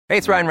Hey,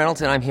 it's Ryan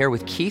Reynolds, and I'm here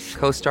with Keith,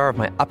 co-star of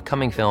my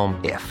upcoming film,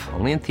 If,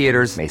 only in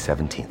theaters May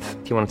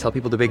 17th. Do you want to tell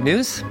people the big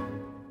news?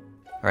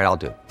 All right, I'll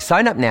do it.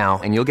 Sign up now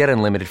and you'll get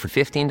unlimited for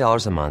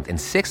 $15 a month and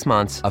 6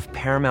 months of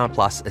Paramount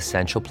Plus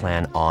Essential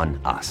Plan on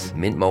us.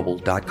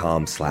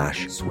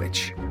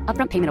 MintMobile.com/switch.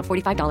 Upfront payment of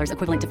 $45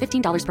 equivalent to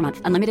 $15 per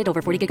month. Unlimited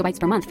over 40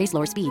 gigabytes per month. Face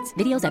lower speeds.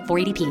 Videos at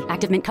 480p.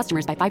 Active Mint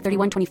customers by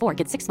 531.24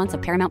 get 6 months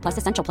of Paramount Plus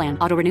Essential Plan.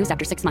 Auto renews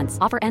after 6 months.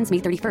 Offer ends May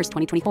 31st,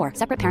 2024.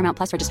 Separate Paramount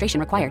Plus registration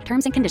required.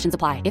 Terms and conditions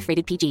apply if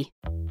rated PG.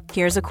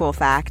 Here's a cool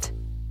fact.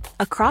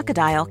 A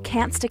crocodile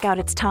can't stick out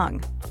its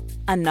tongue.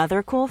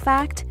 Another cool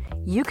fact,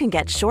 you can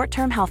get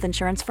short-term health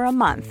insurance for a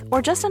month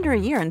or just under a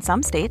year in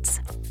some states.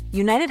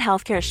 United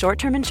Healthcare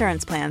short-term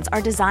insurance plans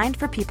are designed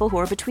for people who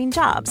are between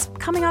jobs,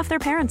 coming off their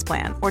parents'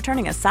 plan, or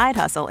turning a side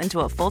hustle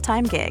into a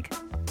full-time gig.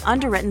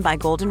 Underwritten by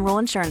Golden Rule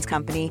Insurance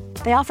Company,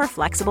 they offer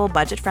flexible,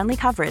 budget-friendly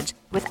coverage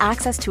with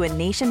access to a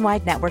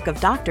nationwide network of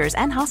doctors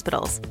and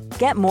hospitals.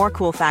 Get more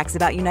cool facts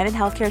about United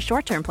Healthcare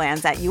short-term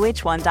plans at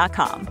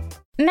uh1.com.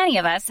 Many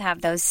of us have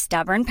those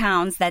stubborn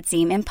pounds that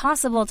seem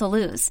impossible to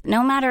lose,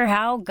 no matter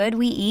how good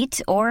we eat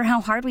or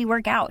how hard we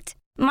work out.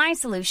 My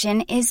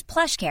solution is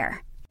PlushCare.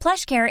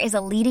 PlushCare is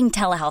a leading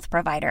telehealth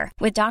provider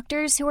with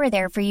doctors who are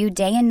there for you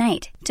day and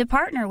night to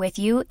partner with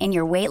you in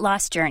your weight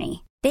loss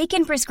journey. They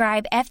can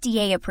prescribe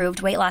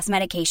FDA-approved weight loss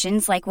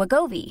medications like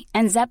Wegovy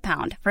and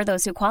Zepbound for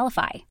those who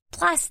qualify.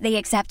 Plus, they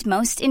accept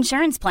most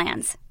insurance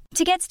plans.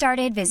 To get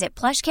started, visit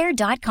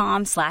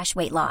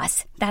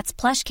plushcare.com/weightloss. That's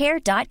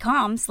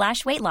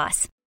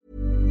plushcare.com/weightloss.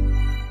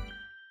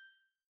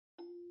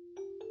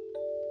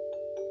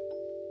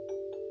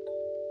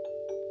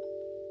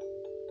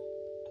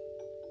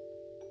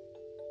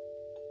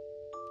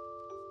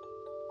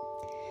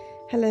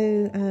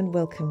 Hello and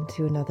welcome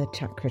to another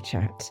Chakra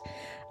Chat.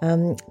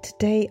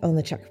 Today on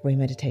the Chakra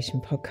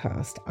Meditation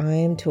podcast, I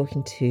am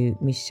talking to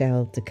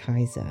Michelle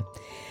DeKeyser.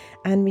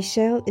 And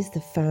Michelle is the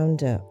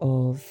founder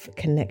of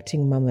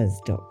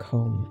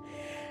connectingmamas.com.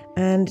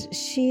 And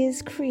she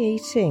is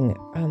creating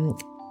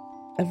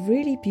a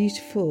really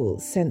beautiful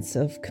sense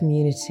of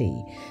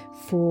community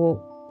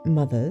for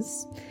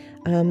mothers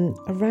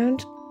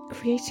around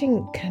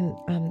creating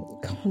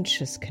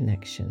conscious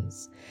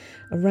connections,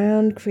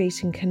 around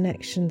creating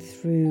connection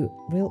through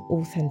real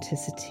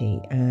authenticity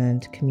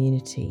and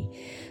community,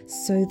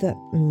 so that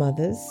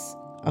mothers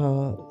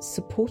are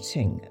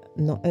supporting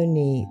not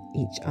only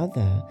each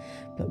other,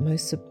 but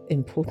most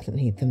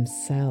importantly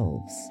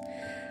themselves.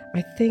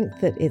 I think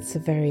that it's a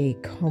very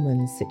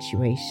common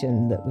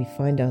situation that we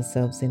find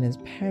ourselves in as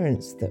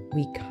parents, that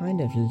we kind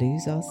of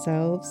lose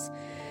ourselves.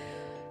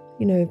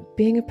 You know,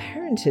 being a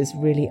parent is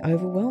really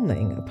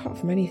overwhelming. Apart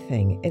from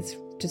anything, it's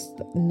just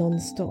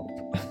non-stop.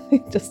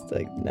 It just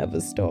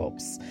never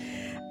stops.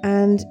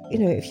 And, you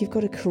know, if you've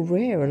got a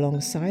career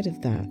alongside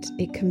of that,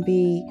 it can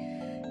be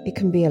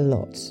a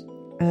lot.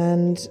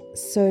 And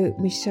so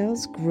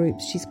Michelle's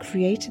group, she's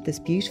created this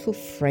beautiful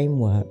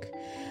framework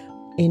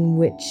in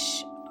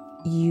which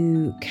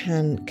you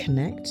can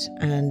connect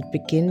and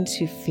begin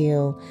to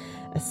feel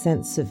a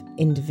sense of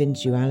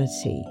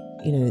individuality.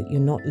 You know, you're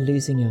not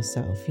losing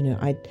yourself. You know,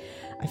 I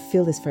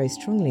feel this very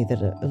strongly,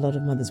 that a lot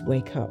of mothers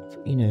wake up,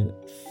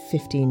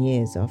 15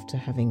 years after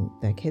having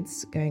their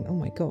kids going, oh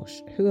my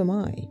gosh, who am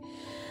I?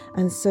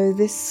 And so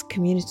this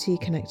community,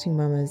 Connecting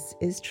Mamas,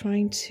 is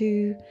trying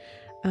to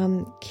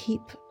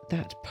keep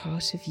that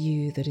part of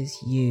you that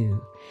is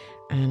you.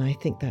 And I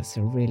think that's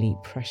a really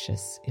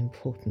precious,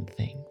 important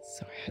thing.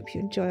 So I hope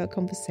you enjoy our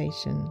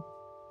conversation.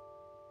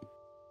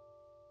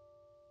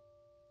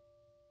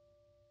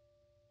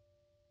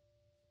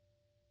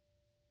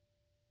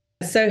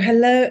 So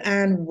hello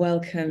and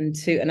welcome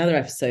to another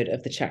episode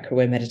of the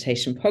Chakra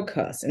Meditation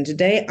podcast. And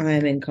today I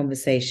am in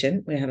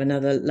conversation. We have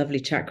another lovely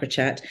chakra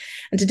chat.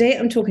 And today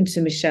I'm talking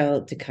to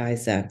Michelle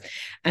DeKeyser.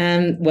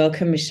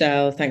 Welcome,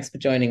 Michelle. Thanks for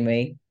joining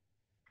me.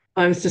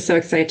 I'm just so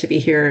excited to be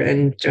here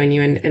and join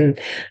you. And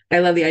I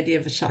love the idea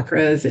of the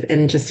chakras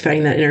and just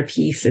finding that inner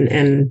peace.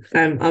 And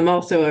I'm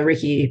also a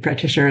Reiki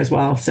practitioner as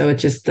well. So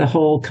it's just the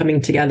whole coming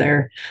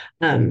together.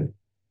 I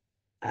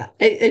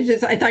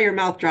thought your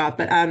mouth dropped,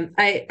 but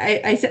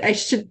I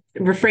should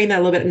refrain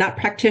that a little bit. Not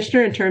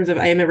practitioner in terms of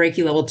I am a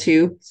Reiki level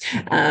 2,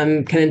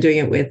 kind of doing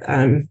it with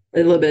a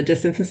little bit of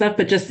distance and stuff,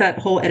 but just that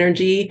whole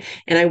energy.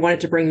 And I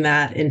wanted to bring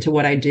that into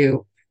what I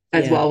do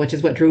as well, which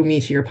is what drew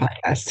me to your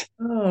podcast.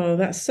 Oh,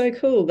 that's so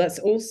cool. That's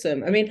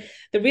awesome. I mean,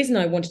 the reason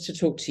I wanted to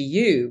talk to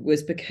you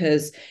was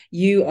because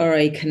you are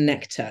a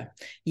connector.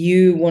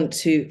 You want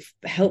to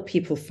help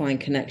people find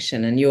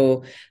connection, and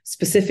you're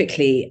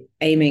specifically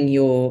aiming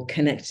your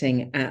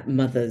connecting at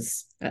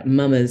mothers, at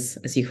mamas,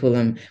 as you call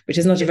them, which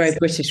is not a very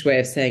British way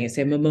of saying it.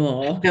 Say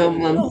mama. No,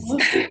 mums.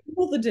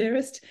 Oh, the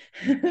dearest.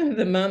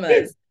 The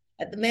mamas.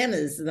 At the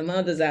mamas, the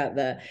mothers out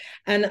there.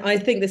 And I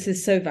think this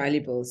is so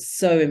valuable,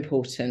 so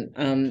important.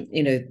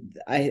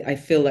 I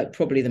feel like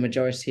probably the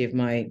majority of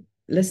my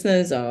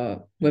listeners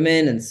are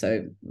women, and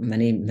so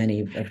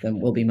many of them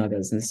will be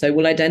mothers, and so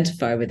will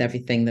identify with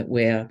everything that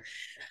we're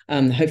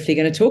hopefully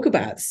going to talk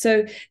about.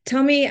 So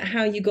tell me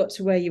how you got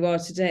to where you are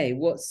today.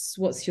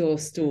 What's your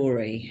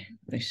story,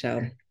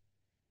 Michelle?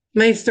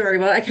 My story,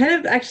 well, I kind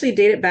of actually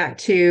date it back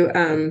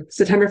to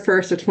September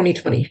 1st of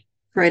 2020,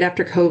 right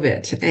after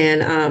COVID.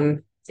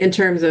 And in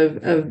terms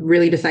of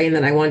really deciding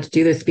that I wanted to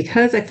do this,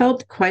 because I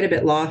felt quite a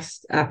bit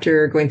lost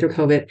after going through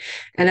COVID.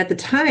 And at the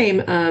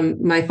time,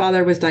 my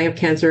father was dying of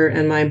cancer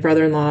and my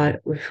brother-in-law,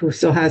 who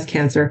still has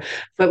cancer.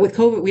 But with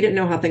COVID, we didn't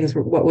know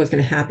what was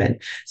going to happen.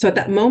 So at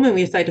that moment,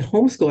 we decided to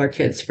homeschool our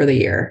kids for the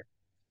year.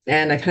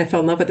 And I kind of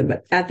fell in love with them.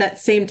 But at that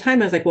same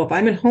time, I was like, well, if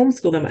I'm going to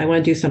homeschool them, I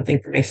want to do something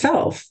for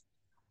myself.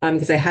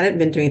 Because I hadn't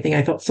been doing anything.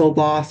 I felt so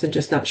lost and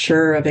just not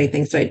sure of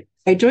anything. So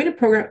I joined a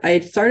program. I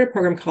started a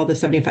program called the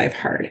 75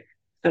 Hard.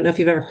 I don't know if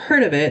you've ever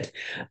heard of it,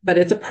 but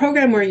it's a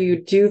program where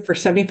you do for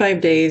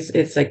 75 days.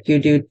 It's like you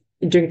drink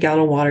a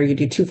gallon of water, you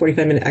do 2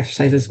 45-minute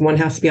exercises. One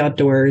has to be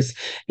outdoors.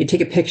 You take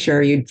a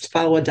picture, you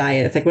follow a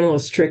diet. It's like one of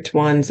those strict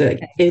ones.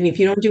 And if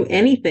you don't do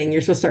anything,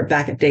 you're supposed to start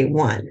back at day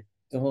one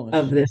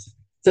of this.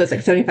 So it's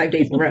like 75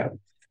 days in a row.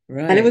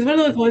 Right. And it was one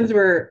of those ones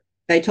where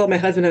I told my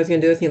husband I was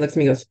going to do this, and he looks at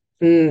me and goes,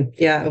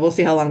 yeah, we'll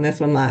see how long this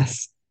one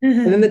lasts.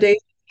 And then the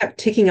days kept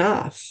ticking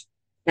off.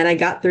 And I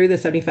got through the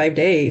 75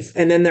 days.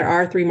 And then there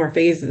are 3 more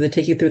phases that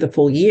take you through the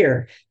full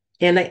year.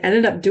 And I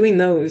ended up doing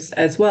those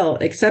as well,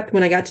 except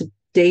when I got to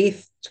day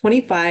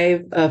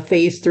 25 of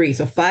phase 3.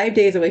 So 5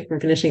 days away from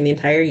finishing the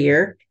entire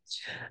year.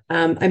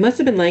 I must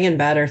have been laying in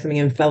bed or something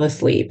and fell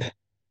asleep.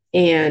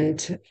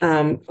 And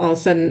all of a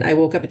sudden I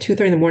woke up at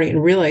 2:30 in the morning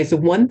and realized the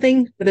one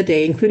thing for the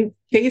day, including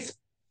phase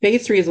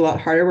 3 is a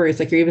lot harder, where it's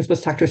like you're even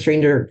supposed to talk to a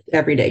stranger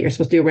every day. You're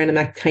supposed to do a random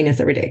act of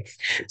kindness every day.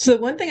 So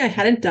the one thing I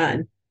hadn't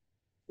done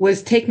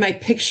was take my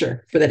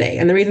picture for the day.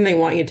 And the reason they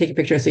want you to take a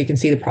picture is so you can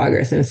see the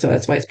progress. And so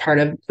that's why it's part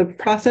of the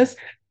process.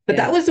 But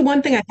that was the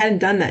one thing I hadn't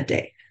done that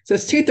day. So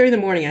it's 2:30 in the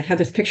morning. I had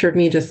this picture of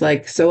me just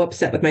like so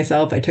upset with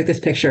myself. I took this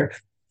picture.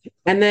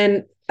 And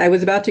then I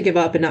was about to give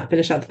up and not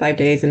finish out the 5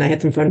 days. And I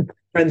had some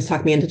friends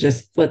talk me into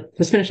just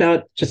finish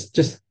out,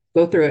 just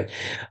go through it.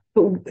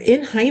 But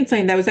in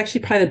hindsight, that was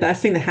actually probably the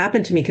best thing that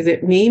happened to me, because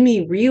it made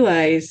me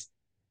realize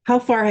how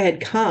far I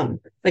had come.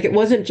 Like, it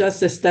wasn't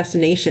just this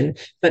destination,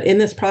 but in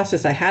this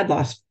process, I had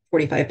lost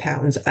 45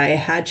 pounds. I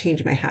had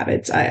changed my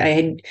habits.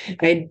 I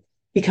had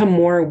become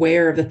more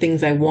aware of the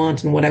things I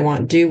want and what I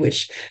want to do,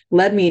 which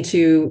led me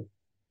to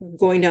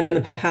going down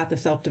the path of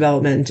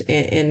self-development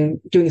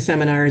and doing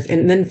seminars,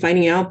 and then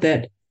finding out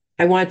that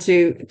I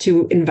wanted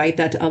to invite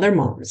that to other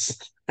moms.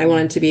 I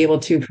wanted to be able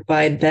to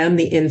provide them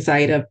the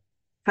insight of,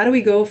 how do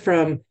we go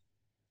from,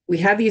 we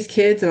have these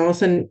kids and all of a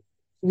sudden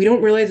we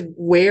don't realize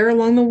where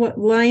along the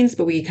lines,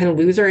 but we kind of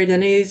lose our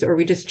identities, or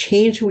we just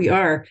change who we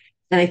are.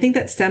 And I think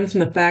that stems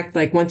from the fact,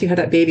 like, once you have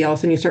that baby, all of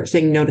a sudden you start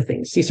saying no to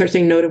things. You start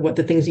saying no to what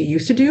the things you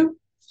used to do,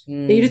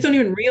 and you just don't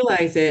even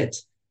realize it.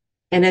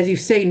 And as you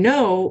say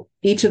no,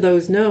 each of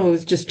those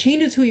no's just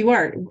changes who you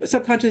are,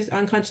 subconsciously,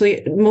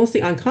 unconsciously,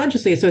 mostly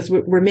unconsciously. So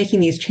we're making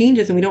these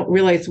changes and we don't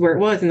realize where it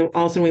was. And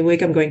all of a sudden we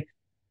wake up going,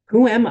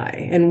 who am I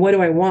and what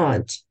do I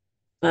want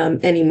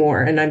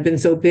anymore? And I've been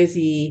so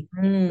busy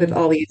with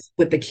all these,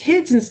 with the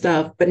kids and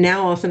stuff. But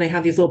now all of a sudden I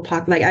have these little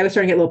pockets, like I was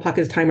starting to get little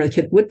pockets of time where the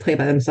kids would play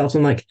by themselves.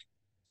 I'm like,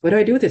 what do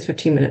I do with this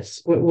 15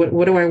 minutes?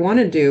 What do I want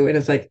to do? And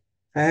it's like,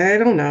 I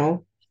don't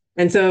know.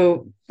 And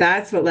so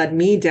that's what led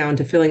me down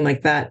to feeling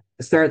like that,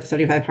 start the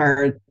 75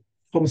 Hard,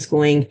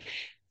 homeschooling.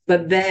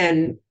 But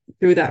then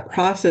through that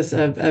process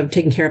of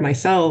taking care of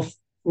myself,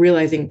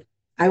 realizing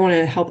I want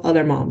to help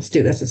other moms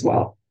do this as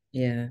well.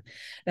 Yeah.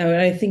 No,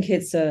 I think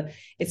it's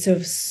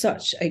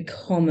such a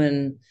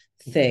common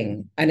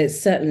thing. And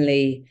it's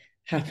certainly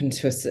happened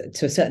to a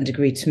certain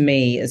degree to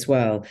me as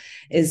well,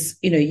 is,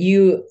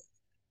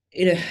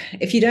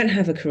 if you don't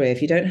have a career,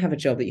 if you don't have a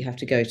job that you have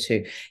to go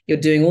to, you're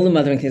doing all the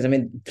mothering things. I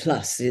mean,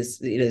 plus is,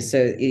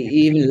 so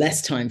even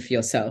less time for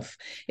yourself,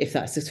 if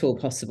that's at all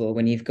possible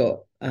when you've got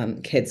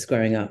kids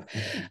growing up.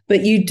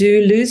 But you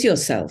do lose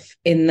yourself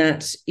in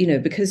that,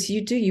 because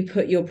you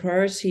put your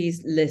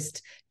priorities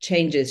list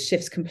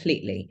shifts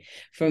completely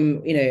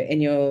from,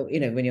 in your,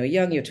 when you're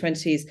young, your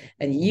 20s,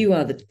 and you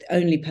are the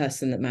only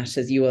person that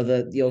matters. You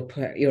are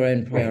your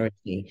own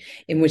priority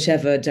in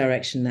whichever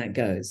direction that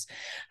goes.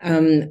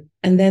 And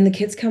then the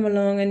kids come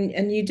along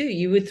and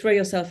you would throw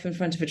yourself in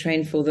front of a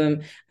train for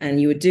them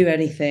and you would do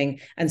anything.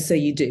 And so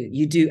you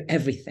do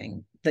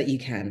everything that you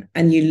can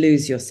and you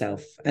lose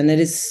yourself. And it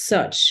is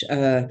such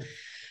a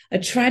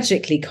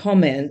tragically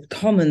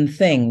common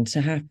thing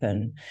to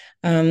happen,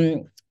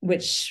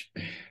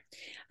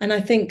 and I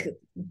think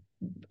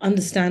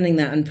understanding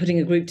that and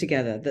putting a group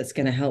together that's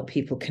going to help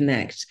people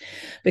connect,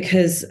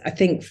 because I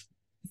think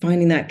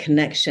finding that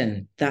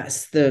connection,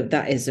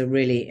 that is a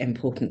really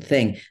important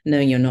thing,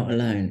 knowing you're not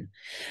alone.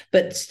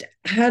 But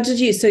how did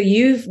you, so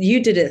you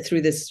did it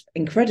through this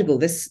incredible,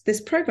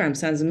 this program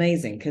sounds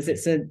amazing, because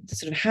it's a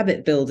sort of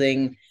habit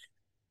building.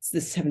 It's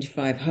the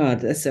 75 Hard.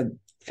 That's a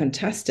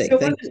fantastic. So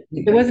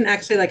it wasn't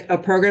actually like a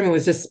program. It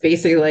was just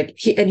basically like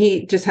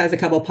he just has a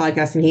couple of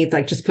podcasts and he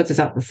like just puts this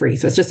out for free.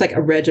 So it's just like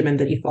a regimen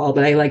that you follow.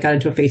 But I like got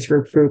into a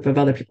Facebook group of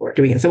other people who are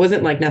doing it. So it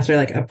wasn't like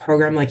necessarily like a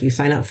program like you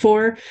sign up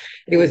for.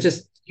 It was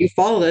just you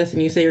follow this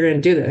and you say you're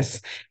going to do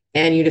this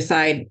and you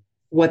decide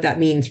what that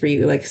means for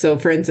you. Like, so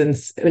for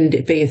instance, in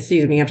phase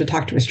C, when you have to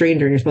talk to a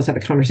stranger and you're supposed to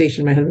have a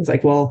conversation, my husband's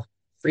like, well,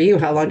 for you,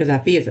 how long does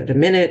that be? Is it a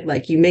minute?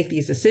 Like you make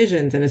these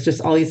decisions and it's just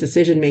all these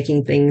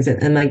decision-making things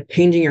and like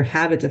changing your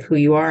habits of who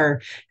you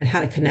are and how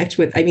to connect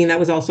with. I mean, that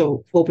was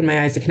also opened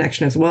my eyes to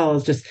connection as well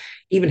as just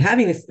even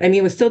having this. I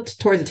mean, it was still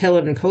towards the tail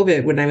end of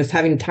COVID when I was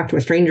having to talk to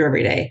a stranger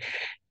every day.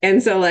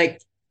 And so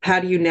like, how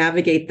do you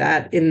navigate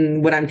that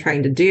in what I'm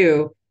trying to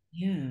do?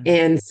 Yeah.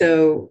 And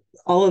so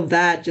all of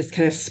that just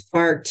kind of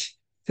sparked,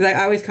 because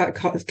I always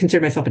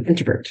consider myself an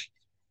introvert.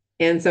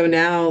 And so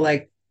now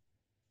like,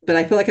 but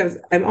I feel like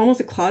I'm almost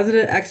a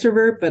closeted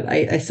extrovert, but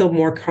I still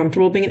more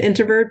comfortable being an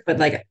introvert, but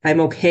like, I'm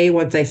okay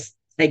once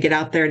I get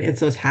out there and it's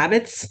those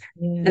habits.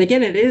 Yeah. And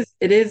again,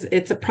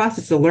 it's a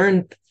process to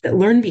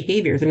learn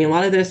behaviors. I mean, a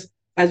lot of this,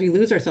 as we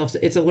lose ourselves,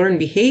 it's a learned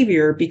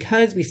behavior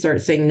because we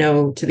start saying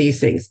no to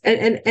these things.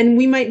 And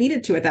we might need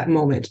it to at that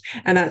moment.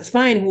 And that's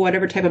fine,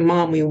 whatever type of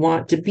mom we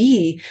want to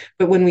be.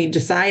 But when we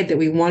decide that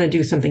we want to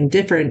do something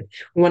different,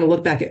 we want to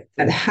look back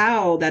at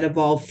how that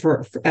evolved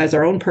for as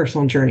our own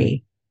personal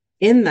journey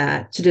in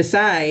that to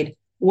decide,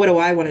 what do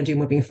I want to do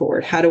moving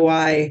forward?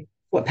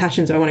 What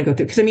passions do I want to go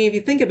through? Because I mean, if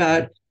you think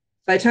about,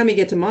 by the time we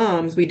get to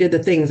moms, we did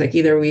the things like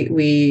either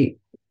we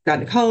got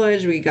into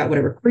college, we got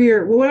whatever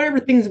career, whatever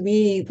things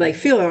we like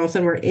feel, and all of a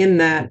sudden we're in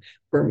that,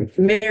 we're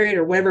married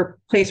or whatever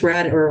place we're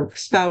at, or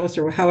spouse,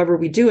 or however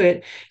we do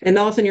it. And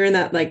all of a sudden you're in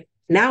that like,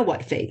 now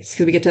what phase?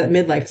 Because we get to that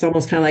midlife. It's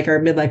almost kind of like our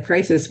midlife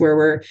crisis where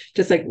we're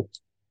just like,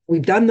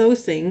 we've done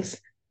those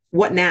things.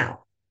 What now?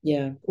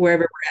 Yeah.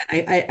 Wherever we're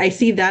at. I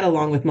see that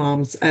along with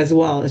moms as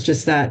well. It's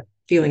just that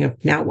feeling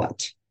of now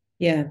what?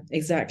 Yeah,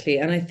 exactly.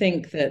 And I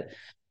think that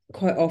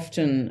quite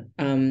often,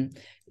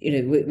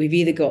 we've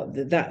either got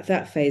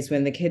that phase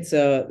when the kids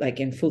are like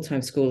in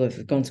full-time school or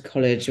have gone to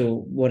college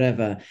or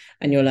whatever,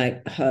 and you're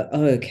like, oh,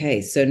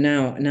 okay, so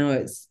now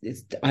it's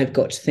I've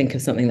got to think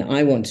of something that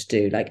I want to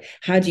do. Like,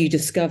 how do you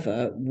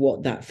discover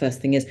what that first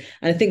thing is?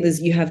 And I think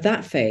you have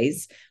that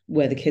phase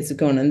where the kids are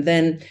gone, and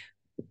then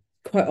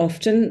quite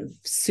often,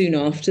 soon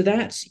after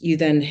that, you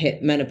then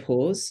hit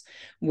menopause,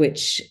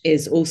 which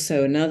is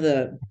also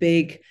another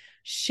big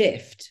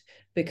shift,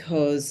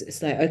 because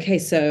it's like, okay,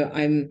 so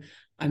I'm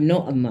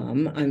not a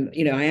mum.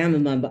 I am a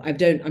mum, but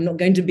I'm not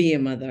going to be a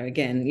mother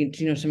again.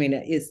 Do you know what I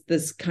mean?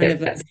 There's kind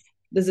of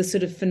there's a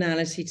sort of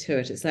finality to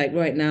it. It's like,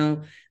 right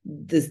now,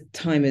 the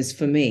time is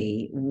for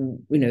me.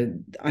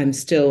 I'm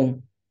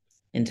still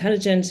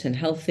intelligent and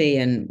healthy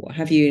and what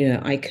have you.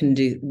 I can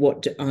do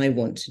what I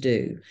want to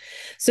do.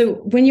 So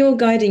when you're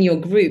guiding your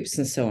groups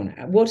and so on,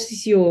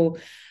 what's your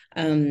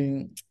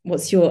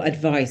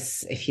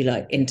advice, if you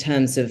like, in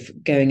terms of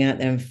going out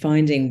there and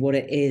finding what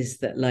it is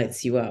that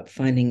lights you up,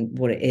 finding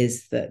what it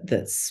is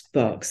that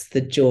sparks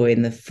the joy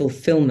and the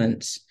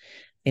fulfillment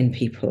in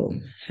people?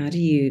 How do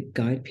you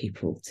guide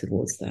people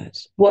towards that?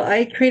 Well,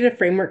 I created a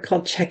framework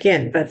called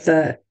Check-In, but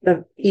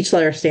each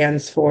letter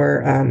stands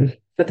for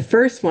but the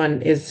first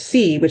one is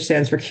C, which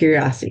stands for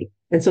curiosity.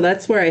 And so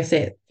that's where I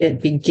say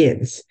it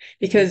begins.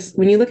 Because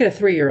when you look at a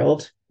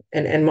 3-year-old,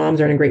 and moms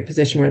are in a great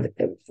position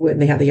when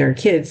they have the younger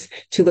kids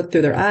to look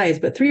through their eyes,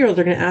 but 3-year-olds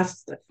are going to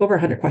ask over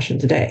 100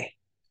 questions a day.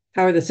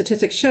 However, the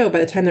statistics show by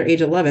the time they're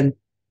age 11,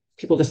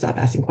 people just stop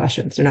asking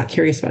questions. They're not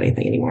curious about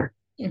anything anymore.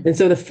 Mm-hmm. And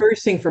so the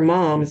first thing for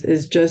moms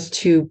is just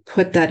to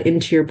put that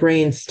into your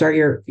brain, start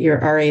your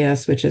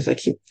RAS, which is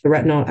like the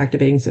retinal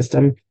activating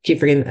system.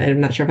 Keep forgetting,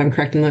 I'm not sure if I'm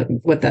correct in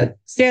what that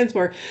stands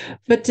for,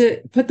 but to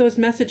put those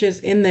messages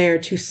in there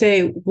to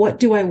say, what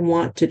do I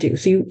want to do?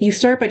 So you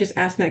start by just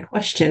asking that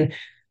question.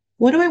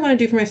 What do I want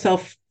to do for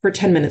myself for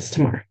 10 minutes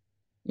tomorrow?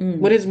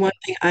 What is one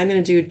thing I'm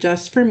going to do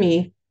just for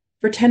me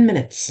for 10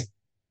 minutes?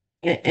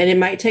 And it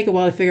might take a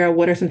while to figure out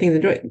what are some things to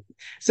enjoy.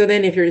 So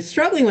then if you're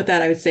struggling with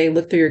that, I would say,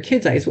 look through your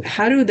kids' eyes.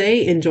 How do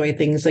they enjoy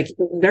things? Like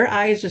their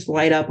eyes just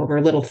light up over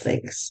little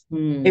things.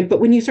 But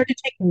when you start to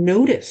take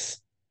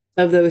notice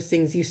of those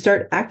things, you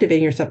start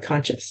activating your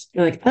subconscious.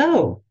 You're like,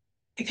 oh,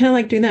 I kind of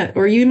like doing that.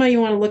 Or you might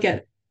want to look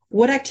at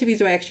what activities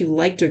do I actually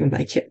like doing with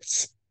my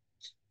kids?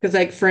 Because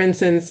like, for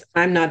instance,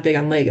 I'm not big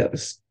on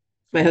Legos.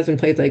 My husband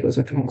plays Legos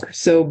with them more.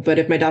 So, but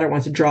if my daughter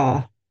wants to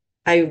draw,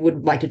 I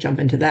would like to jump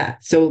into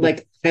that. So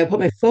like I put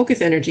my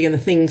focus energy on the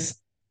things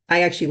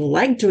I actually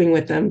like doing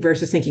with them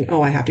versus thinking,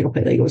 oh, I have to go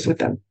play Legos with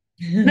them.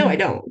 No, I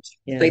don't.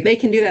 Yeah. Like they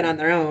can do that on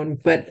their own,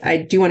 but I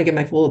do want to give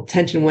my full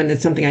attention when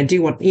it's something I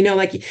do want,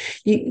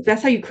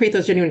 that's how you create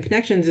those genuine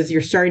connections, is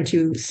you're starting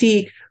to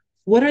see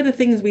what are the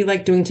things we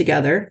like doing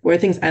together? What are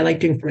things I like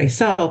doing for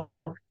myself?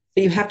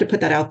 But you have to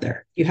put that out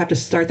there. You have to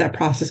start that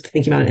process of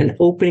thinking about it and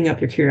opening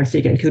up your curiosity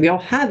again, because we all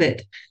have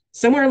it.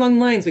 Somewhere along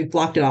the lines, we've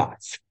blocked it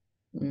off.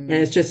 And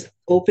it's just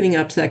opening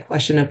up to that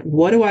question of,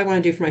 what do I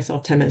want to do for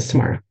myself 10 minutes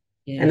tomorrow?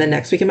 Yeah. And then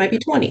next week, it might be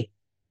 20.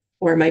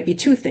 or it might be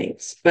two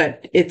things,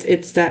 but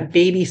it's that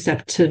baby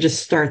step to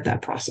just start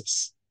that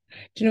process.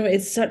 Do you know,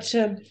 it's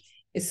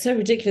so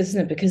ridiculous,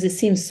 isn't it? Because it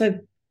seems so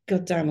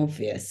goddamn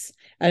obvious,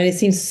 and it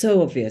seems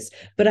so obvious,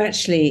 but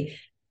actually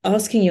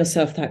asking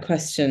yourself that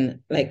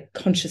question, like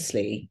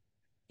consciously,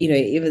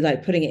 even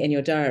like putting it in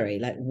your diary,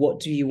 like, what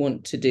do you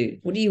want to do?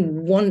 What do you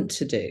want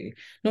to do?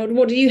 Not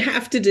what do you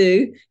have to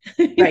do?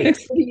 Right.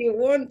 What do you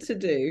want to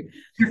do?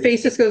 Your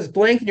face just goes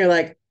blank and you're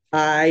like,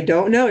 I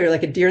don't know. You're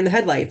like a deer in the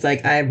headlights.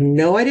 Like, I have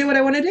no idea what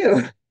I want to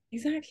do.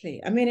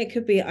 Exactly. I mean, it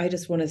could be, I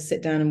just want to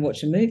sit down and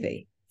watch a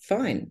movie.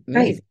 Fine.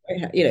 Right.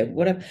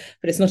 Whatever.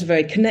 But it's not a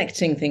very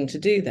connecting thing to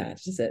do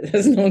that, is it?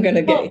 That's not going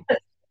to get you.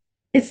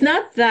 It's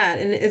not that,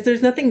 and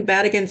there's nothing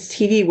bad against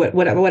TV.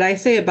 What I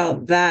say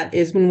about that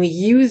is when we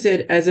use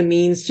it as a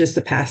means just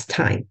to pass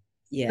time.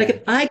 Yeah. Like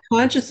if I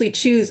consciously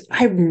choose,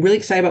 I'm really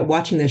excited about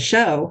watching this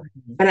show,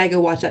 and I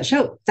go watch that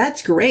show,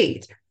 that's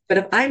great. But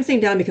if I'm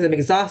sitting down because I'm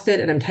exhausted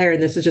and I'm tired,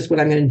 and this is just what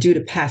I'm going to do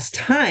to pass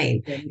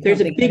time,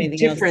 there's a big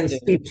difference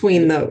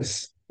between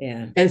those.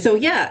 Yeah. And so,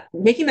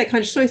 making that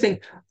conscious choice, saying,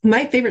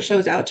 my favorite show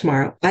is out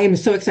tomorrow. I am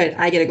so excited.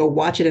 I get to go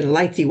watch it and it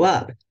lights you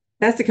up.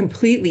 That's a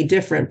completely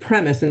different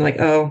premise than like,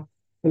 oh,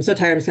 I'm so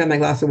tired. I'm just gonna have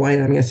my glass of wine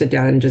and I'm going to sit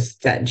down and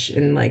just veg.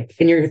 And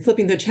you're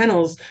flipping through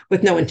channels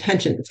with no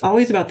intention. It's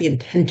always about the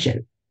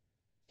intention.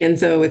 And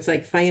so it's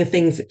like finding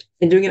things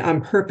and doing it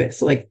on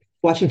purpose, like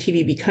watching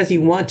TV because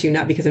you want to,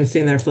 not because I'm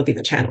sitting there flipping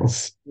the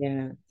channels.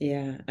 Yeah.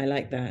 Yeah. I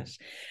like that.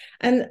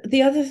 And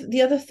the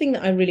other thing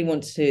that I really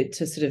want to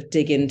sort of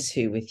dig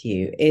into with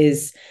you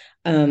is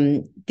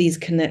these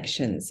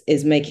connections,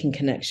 is making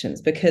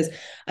connections, because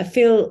I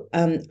feel,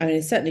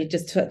 certainly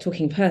just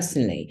talking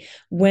personally,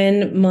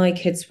 when my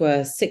kids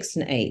were 6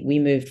 and 8, we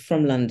moved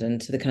from London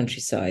to the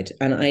countryside,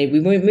 and we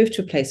moved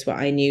to a place where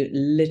I knew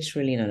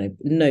literally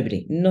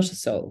nobody, not a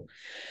soul.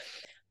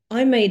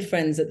 I made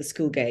friends at the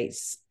school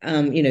gates.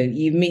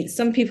 You meet,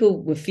 some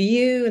people were for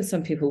you and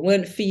some people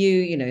weren't for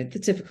you, the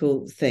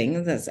typical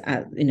thing that's,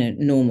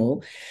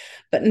 normal.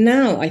 But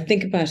now I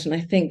think about it and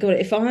I think, God,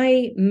 if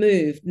I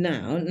moved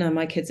now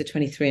my kids are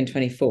 23 and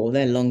 24,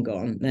 they're long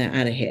gone, they're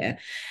out of here.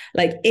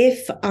 Like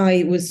if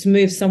I was to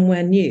move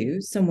somewhere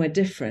new, somewhere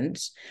different,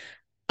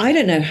 I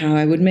don't know how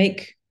I would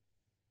meet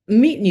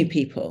new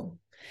people,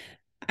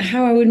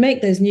 how I would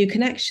make those new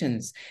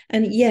connections.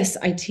 And yes,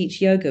 I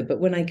teach yoga, but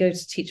when I go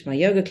to teach my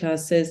yoga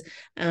classes,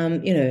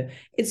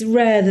 it's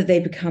rare that they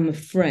become a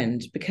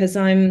friend, because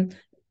I'm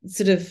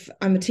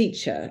a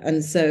teacher.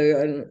 And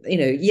so,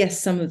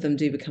 yes, some of them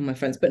do become my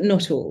friends, but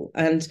not all.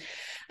 And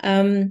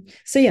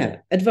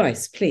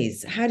advice,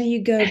 please. How do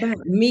you go about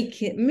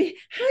making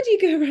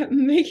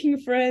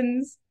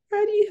friends?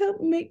 How do you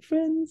help make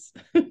friends?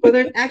 Well,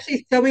 there's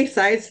actually so many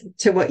sides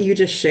to what you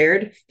just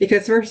shared,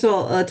 because first of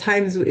all,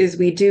 times is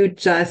we do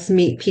just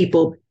meet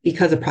people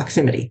because of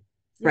proximity,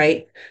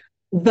 right?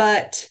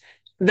 But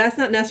that's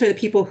not necessarily the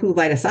people who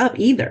light us up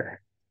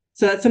either.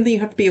 So that's something you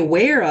have to be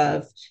aware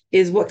of,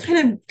 is what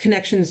kind of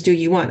connections do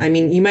you want? I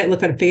mean, you might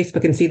look on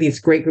Facebook and see these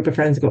great group of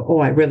friends and go, oh,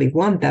 I really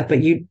want that,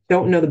 but you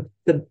don't know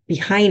the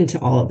behind to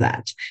all of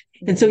that.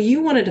 And so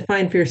you want to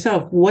define for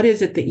yourself, what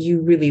is it that you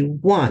really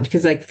want?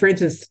 Because like, for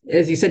instance,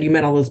 as you said, you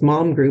met all those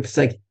mom groups,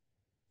 like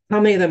how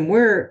many of them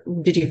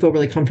did you feel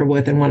really comfortable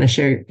with and want to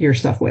share your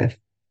stuff with?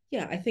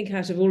 Yeah, I think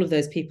out of all of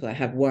those people, I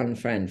have one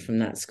friend from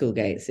that school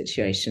gate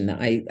situation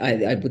that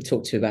I would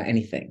talk to about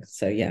anything.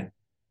 So yeah.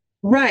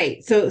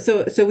 Right. So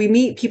we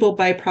meet people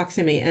by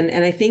proximity.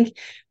 And I think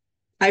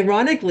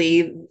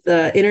ironically,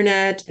 the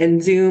internet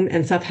and Zoom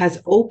and stuff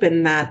has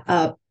opened that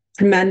up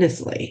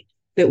tremendously,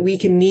 that we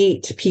can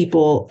meet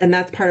people. And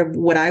that's part of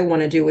what I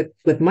want to do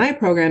with my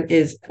program,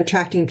 is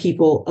attracting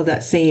people of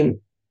that same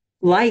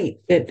light.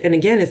 And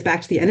again, it's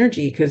back to the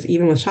energy, because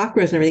even with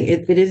chakras and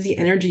everything, it is the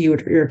energy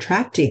you're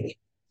attracting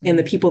and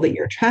the people that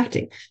you're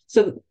attracting.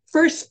 So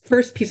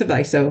first piece of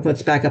advice. So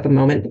let's back up a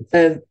moment.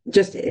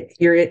 Just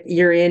you're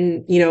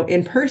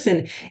in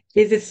person,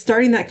 is it's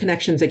starting that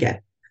connections again.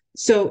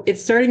 So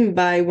it's starting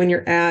by when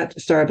you're at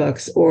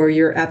Starbucks or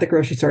you're at the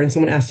grocery store and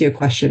someone asks you a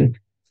question,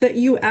 that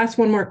you ask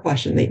one more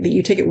question, that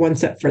you take it one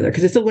step further,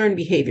 because it's a learned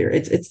behavior.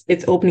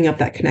 It's opening up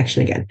that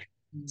connection again.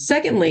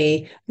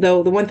 Secondly,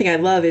 though, the one thing I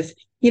love is,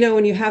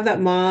 when you have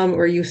that mom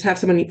or you have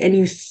someone and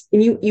you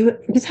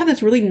just have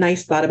this really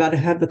nice thought about it,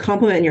 have the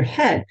compliment in your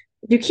head,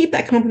 you keep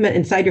that compliment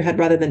inside your head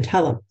rather than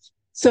tell them.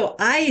 So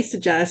I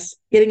suggest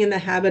getting in the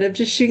habit of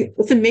just shooting.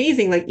 It's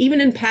amazing. Like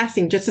even in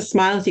passing, just the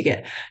smiles you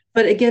get.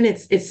 But again,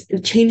 it's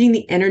changing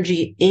the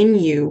energy in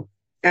you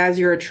as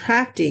you're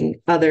attracting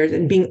others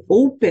and being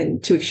open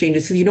to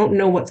exchanges, because you don't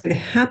know what's going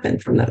to happen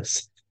from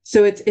those.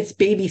 So it's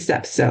baby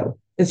steps. So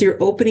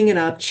you're opening it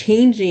up,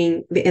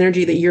 changing the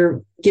energy that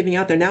you're giving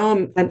out there. Now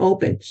I'm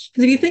open.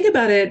 Because if you think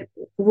about it,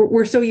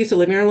 we're so used to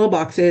living in our little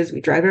boxes,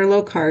 we drive in our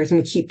little cars,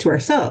 and we keep to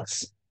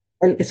ourselves.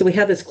 And so we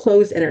have this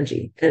closed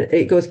energy, and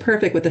it goes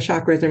perfect with the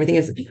chakras and everything.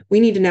 Is we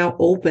need to now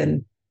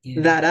open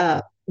that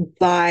up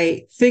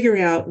by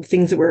figuring out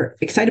things that we're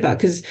excited about.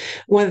 Because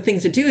one of the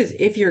things to do is,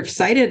 if you're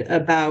excited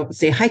about,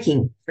 say,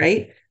 hiking,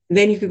 right,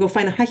 then you could go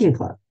find a hiking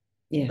club.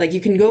 Yeah. Like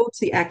you can go to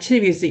the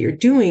activities that you're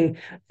doing,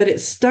 but it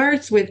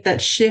starts with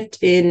that shift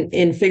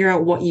in figuring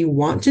out what you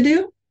want to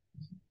do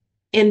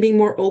and being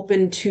more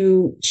open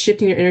to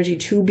shifting your energy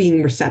to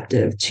being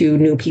receptive to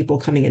new people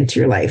coming into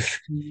your life.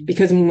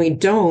 Because when we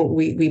don't,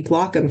 we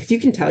block them. Because you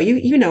can tell,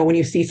 you know, when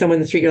you see someone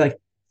in the street, you're like,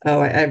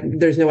 oh,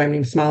 there's no way I'm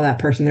going to smile at that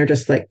person. They're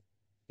just like,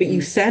 but you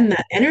send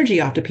that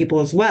energy off to people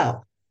as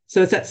well.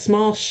 So it's that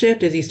small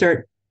shift as you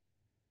start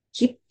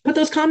put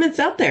those comments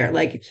out there.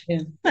 Like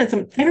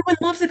everyone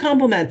loves a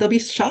compliment. They'll be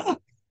shocked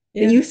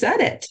that you said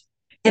it.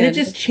 And it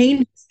just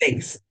changes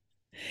things.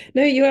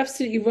 No, you're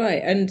absolutely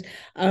right. And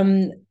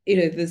you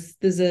know,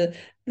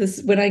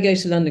 there's when I go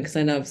to London, because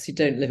I know obviously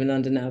don't live in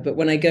London now, but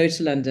when I go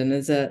to London,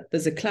 there's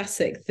a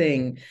classic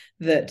thing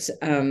that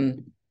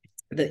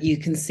that you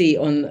can see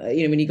on,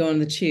 you know, when you go on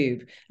the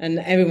tube and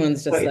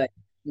everyone's just like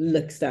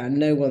looks down,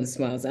 no one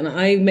smiles. And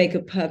I make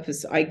a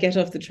purpose, I get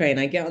off the train,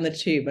 I get on the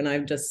tube, and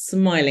I'm just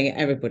smiling at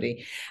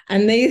everybody.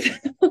 And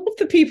all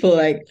the people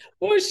like,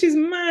 oh, she's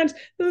mad.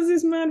 There's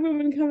this mad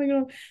woman coming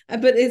on.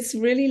 But it's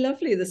really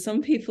lovely that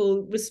some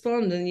people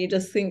respond and you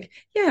just think,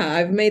 yeah,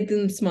 I've made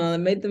them smile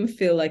and made them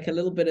feel like a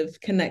little bit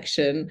of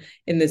connection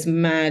in this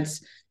mad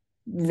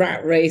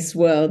rat race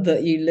world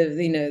that you live,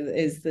 you know,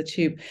 is the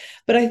tube.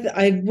 But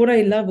what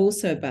I love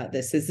also about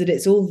this is that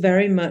it's all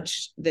very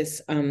much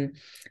this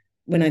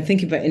when I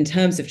think about in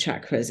terms of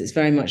chakras, it's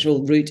very much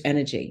all root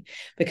energy,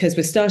 because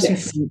we're starting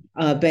from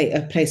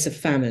a place of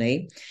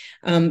family.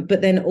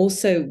 But then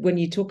also when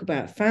you talk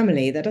about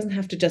family, that doesn't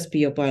have to just be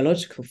your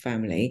biological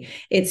family.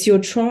 It's your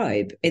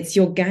tribe, it's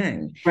your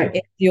gang,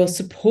 it's your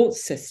support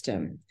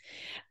system.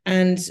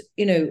 And,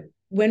 you know,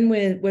 when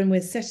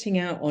we're setting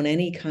out on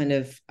any kind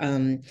of,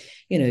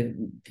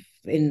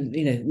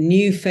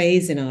 new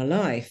phase in our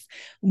life,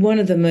 one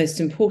of the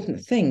most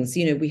important things,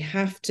 you know, we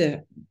have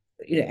to,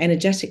 you know,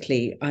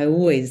 energetically, I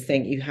always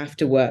think you have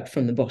to work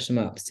from the bottom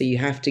up. So you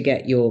have to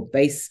get your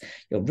base,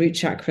 your root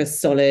chakra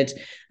solid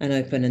and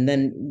open, and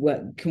then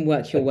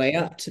work your way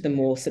up to the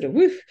more sort of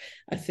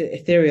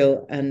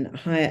ethereal and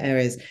higher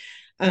areas.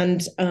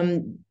 And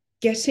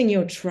getting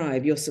your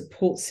tribe, your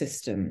support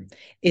system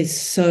is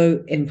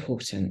so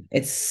important.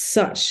 It's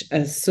such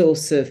a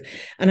source of,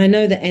 and I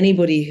know that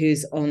anybody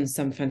who's on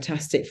some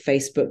fantastic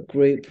Facebook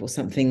group or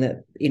something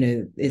that, you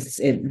know,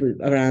 is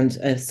around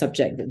a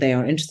subject that they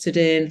are interested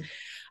in,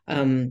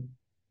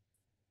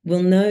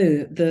 will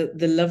know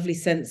the lovely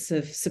sense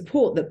of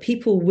support that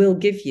people will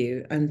give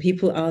you, and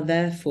people are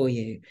there for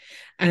you.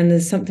 And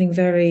there's something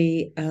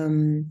very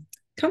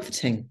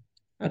comforting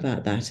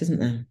about that,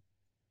 isn't there?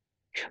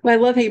 Well, I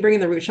love how you bring in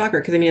the root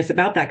chakra, because I mean, it's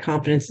about that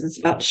confidence. It's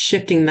about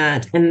shifting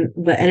that and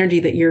the energy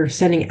that you're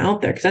sending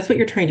out there, because that's what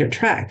you're trying to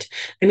attract.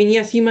 I mean,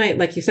 yes, you might,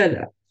 like you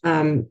said, be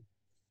on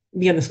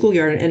the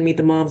schoolyard and meet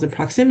the moms in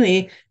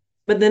proximity.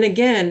 But then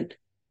again,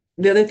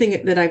 the other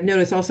thing that I've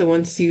noticed also,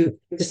 once you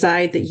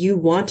decide that you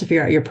want to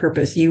figure out your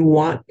purpose, you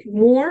want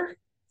more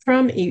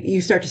from, you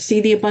start to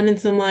see the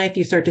abundance in life,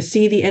 you start to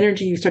see the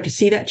energy, you start to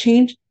see that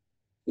change,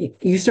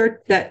 they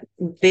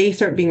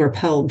start being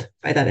repelled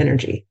by that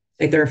energy.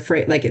 Like they're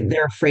afraid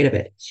of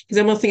it. Because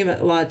I'm almost thinking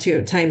about a lot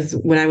of times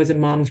when I was in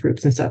moms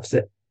groups and stuff,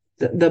 that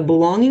the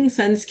belonging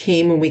sense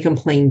came when we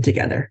complained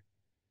together.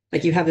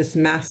 Like you have this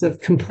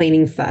massive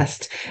complaining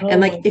fest.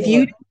 And like, if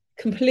you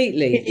didn't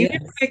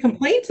bring a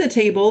complaint to the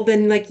table,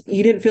 then like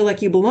you didn't feel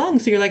like you belong.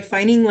 So you're like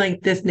finding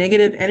like this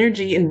negative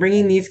energy and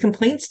bringing these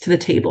complaints to the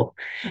table.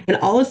 And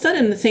all of a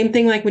sudden, the same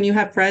thing, like when you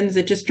have friends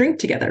that just drink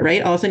together,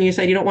 right? All of a sudden you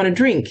decide you don't want to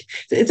drink.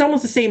 It's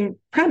almost the same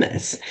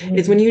premise.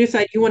 It's when you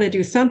decide you want to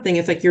do something,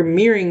 it's like you're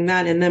mirroring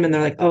that in them, and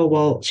they're like, oh,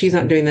 well, she's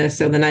not doing this,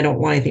 so then I don't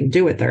want anything to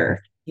do with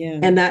her.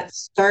 Yeah. And that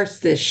starts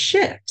this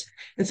shift.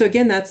 And so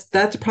again, that's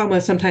a problem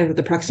sometimes with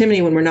the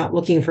proximity, when we're not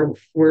looking for,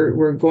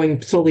 we're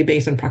going solely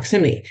based on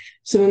proximity.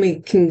 So when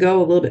we can go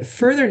a little bit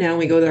further now,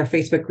 we go to our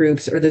Facebook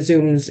groups or the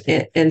Zooms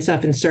and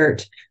stuff and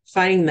start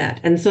finding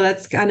that. And so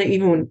that's kind of,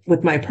 even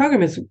with my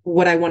program, is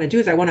what I want to do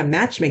is I want to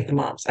match make the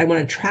moms. I want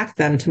to attract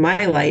them to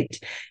my light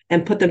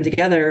and put them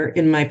together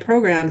in my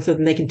program so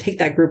that they can take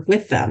that group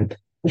with them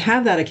and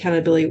have that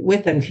accountability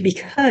with them.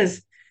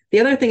 Because the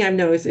other thing I've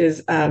noticed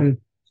is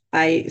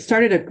I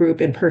started a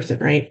group in person,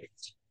 right?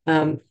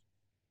 I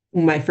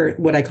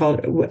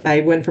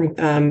went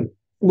from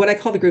what I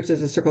call the groups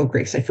as a circle of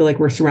grace. I feel like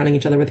we're surrounding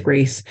each other with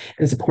grace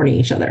and supporting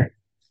each other.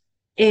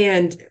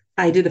 And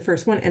I did the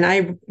first one, and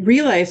I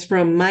realized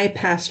from my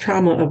past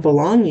trauma of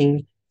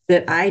belonging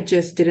that I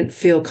just didn't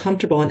feel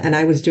comfortable, and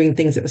I was doing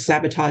things that was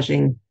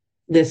sabotaging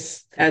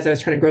this as I was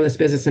trying to grow this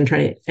business and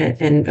trying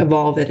to and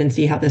evolve it and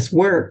see how this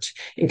worked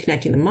in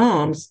connecting the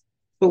moms.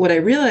 But what I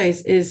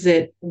realized is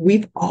that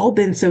we've all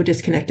been so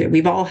disconnected.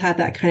 We've all had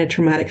that kind of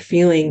traumatic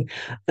feeling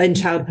in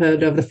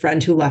childhood of the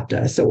friend who left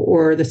us,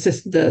 or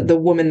the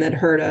woman that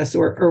hurt us,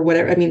 or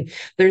whatever. I mean,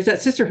 there's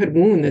that sisterhood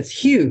wound that's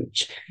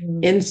huge. Mm-hmm.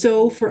 And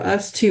so for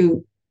us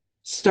to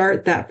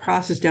start that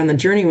process down the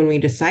journey, when we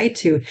decide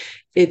to,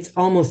 it's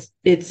almost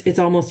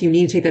you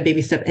need to take that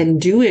baby step and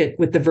do it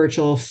with the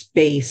virtual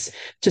space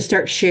to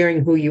start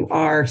sharing who you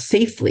are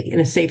safely in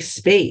a safe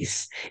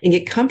space and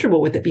get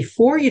comfortable with it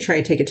before you try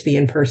to take it to the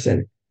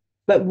in-person.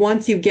 But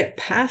once you get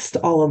past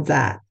all of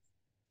that,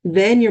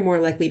 then you're more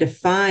likely to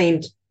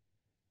find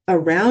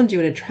around you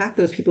and attract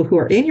those people who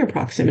are in your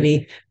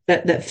proximity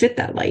that fit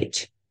that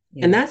light.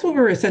 Yeah. And that's what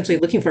we're essentially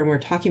looking for when we're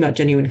talking about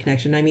genuine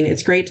connection. I mean,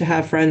 it's great to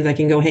have friends I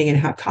can go hang and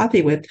have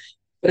coffee with,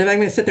 but if I'm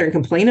going to sit there and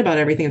complain about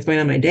everything that's going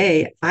on in my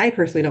day, I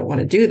personally don't want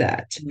to do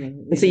that.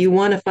 Mm-hmm. And so you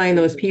want to find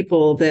those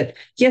people that,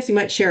 yes, you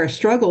might share our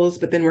struggles,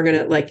 but then we're going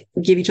to like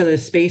give each other the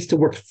space to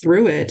work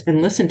through it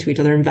and listen to each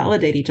other and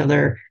validate each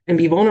other and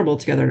be vulnerable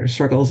together in our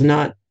struggles,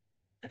 not,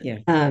 I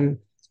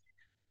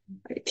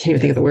can't even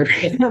think of the word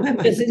right now.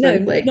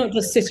 Not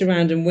just sit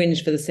around and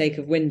whinge for the sake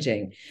of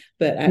whinging,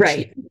 but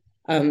actually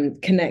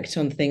connect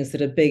on things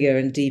that are bigger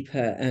and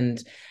deeper. And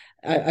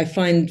I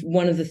find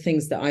one of the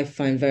things that I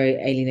find very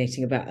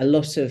alienating about a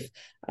lot of,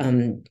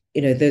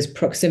 those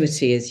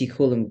proximity, as you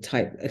call them,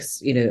 type,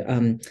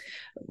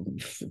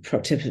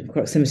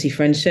 proximity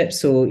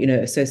friendships or,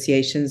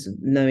 associations,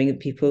 knowing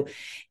people,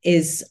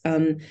 is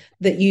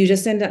that you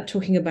just end up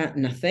talking about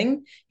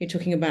nothing. You're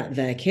talking about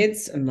their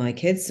kids and my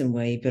kids and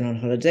where you've been on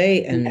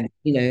holiday and,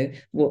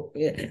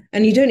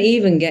 and you don't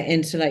even get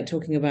into like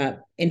talking about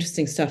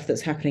interesting stuff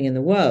that's happening in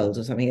the world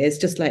or something. It's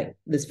just like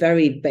this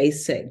very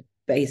base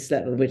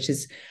level, which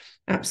is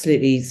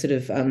absolutely sort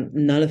of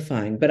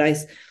nullifying. But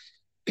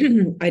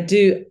I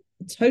do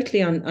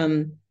totally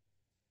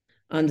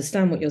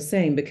understand what you're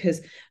saying,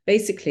 because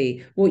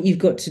basically what you've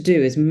got to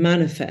do is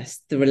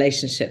manifest the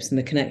relationships and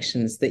the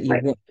connections that you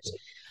want.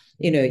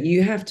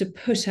 You have to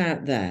put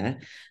out there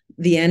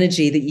the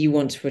energy that you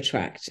want to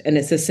attract, and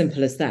it's as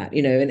simple as that.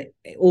 And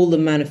all the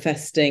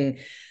manifesting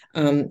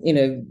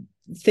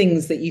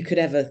things that you could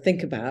ever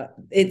think about,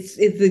 it's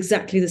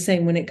exactly the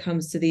same when it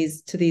comes to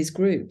these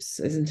groups,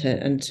 isn't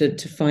it? And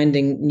to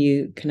finding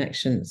new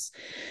connections.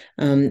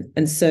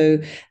 And so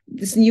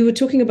you were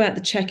talking about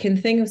the check-in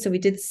thing. So we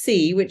did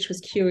C, which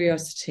was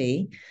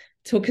curiosity.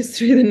 Talk us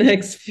through the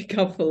next few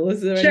couple. Was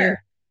there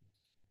Sure.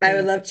 I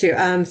would love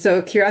to.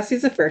 So curiosity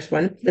is the first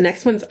one. The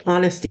next one's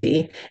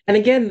honesty. And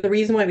again, the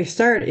reason why we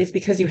start is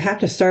because you have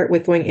to start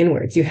with going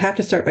inwards. You have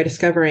to start by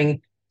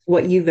discovering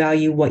what you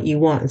value, what you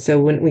want. So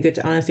when we get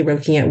to honesty, we're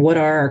looking at what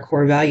are our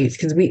core values,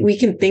 because we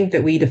can think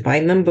that we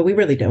define them, but we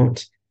really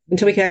don't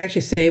until we can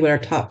actually say what our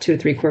top 2 or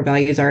 3 core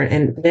values are.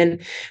 And then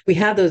we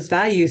have those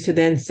values to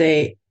then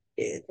say,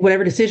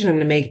 whatever decision I'm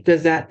going to make,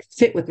 does that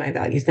fit with my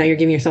values? Now you're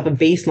giving yourself a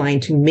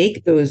baseline to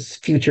make those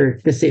future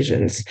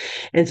decisions.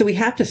 And so we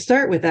have to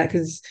start with that,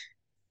 because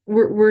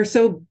we're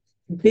so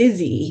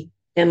busy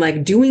and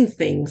like doing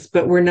things,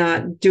 but we're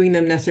not doing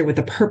them necessarily with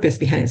a purpose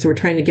behind it. So we're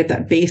trying to get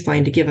that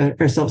baseline to give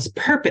ourselves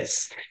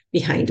purpose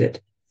behind it.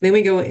 Then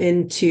we go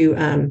into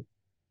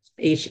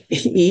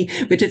HE,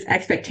 which is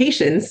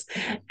expectations.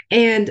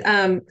 And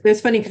it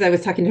was funny because I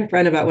was talking to a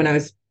friend about when I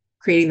was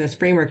creating this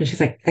framework, and she's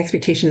like,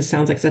 expectations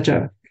sounds like such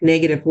a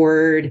negative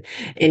word,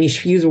 and you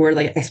should use a word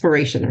like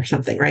exploration or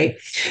something, right?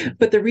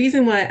 But the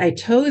reason why I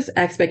chose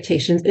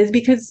expectations is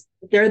because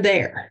they're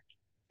there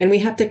and we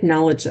have to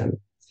acknowledge them.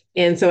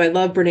 And so I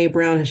love Brene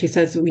Brown, and she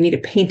says we need to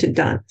paint it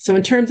done. So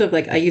in terms of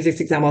like, I use this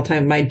example all the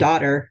time, my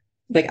daughter,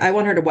 like I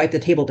want her to wipe the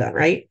table down,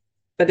 right?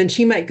 But then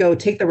she might go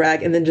take the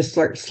rag and then just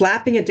start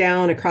slapping it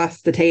down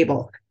across the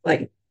table.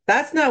 Like,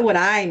 that's not what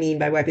I mean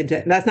by wiping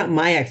it. That's not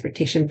my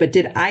expectation. But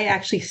did I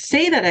actually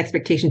say that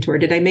expectation to her?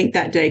 Did I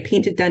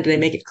paint it done? Did I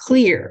make it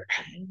clear?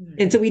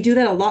 And so we do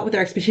that a lot with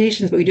our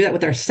expectations, but we do that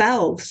with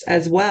ourselves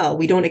as well.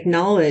 We don't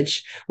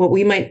acknowledge what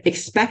we might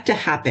expect to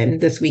happen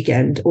this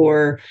weekend,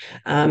 or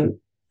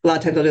a lot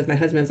of times I'll do with my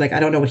husband's like, I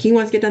don't know what he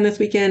wants to get done this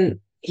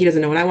weekend. He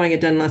doesn't know what I want to get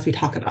done unless we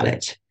talk about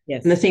it.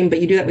 Yes. And the same, but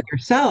you do that with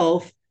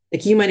yourself.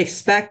 Like you might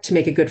expect to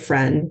make a good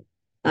friend,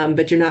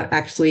 but you're not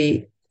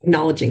actually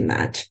acknowledging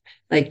that.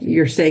 Like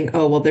you're saying,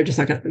 oh, well, they're just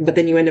not going to, but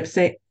then you end up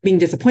being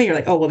disappointed. You're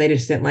like, oh, well, they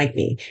just didn't like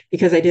me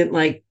because I didn't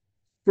like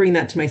bring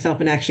that to myself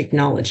and actually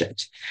acknowledge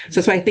it.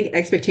 So I think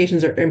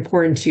expectations are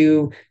important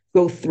to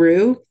go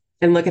through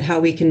and look at how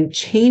we can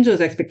change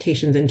those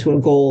expectations into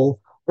a goal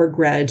or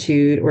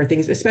gratitude or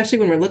things, especially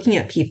when we're looking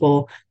at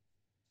people,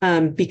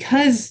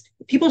 because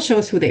people show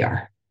us who they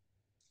are,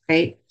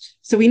 right?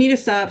 So we need to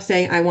stop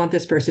saying, I want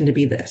this person to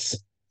be this.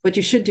 What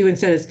you should do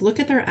instead is look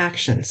at their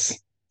actions.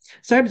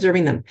 Start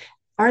observing them.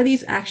 Are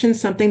these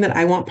actions something that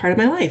I want part of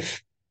my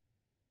life?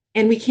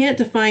 And we can't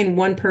define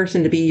one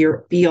person to be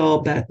your be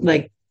all, that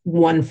like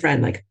one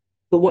friend. Like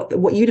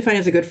what you define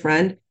as a good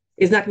friend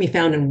is not going to be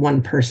found in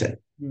one person.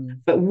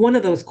 But one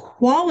of those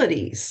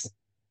qualities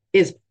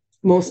is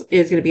going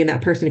to be in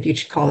that person if you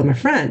call them a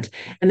friend.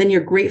 And then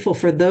you're grateful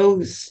for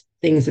those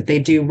things that they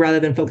do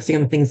rather than focusing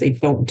on the things they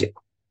don't do.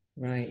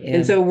 Right. Yeah.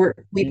 And so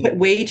we put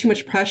way too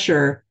much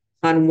pressure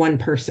on one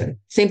person.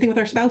 Same thing with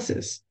our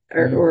spouses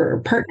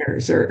or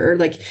partners, or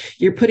like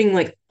you're putting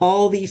like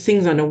all these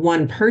things onto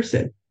one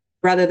person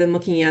rather than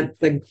looking at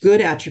the good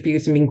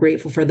attributes and being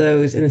grateful for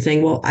those and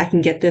saying, well, I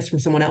can get this from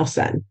someone else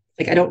then.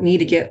 Like I don't need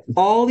to get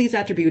all these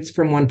attributes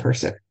from one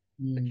person.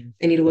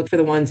 I need to look for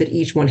the ones that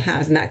each one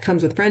has. And that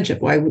comes with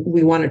friendship. Why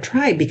we want to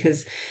try,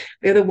 because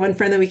we have the one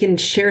friend that we can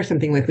share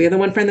something with. We have the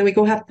one friend that we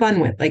go have fun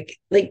with.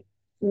 Like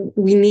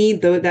we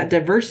need that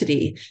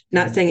diversity,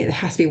 not saying it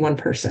has to be one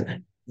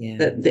person,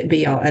 that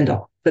be all end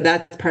all, but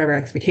that's part of our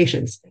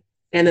expectations.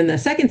 And then the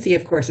second C,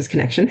 of course, is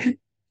connection.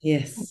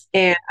 Yes.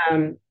 And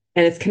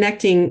it's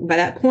connecting. By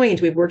that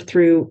point, we've worked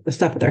through the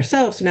stuff with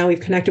ourselves. So now we've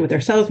connected with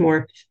ourselves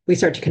more. We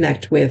start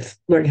to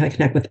learning how to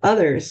connect with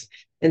others.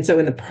 And so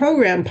in the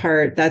program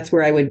part, that's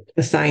where I would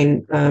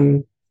assign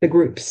the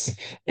groups.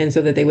 And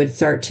so that they would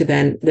start to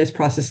then, this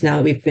process, now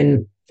that we've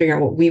been figuring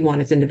out what we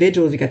want as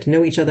individuals, we got to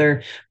know each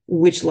other,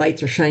 which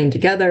lights are shining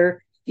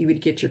together. You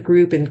would get your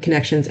group and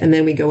connections. And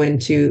then we go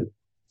into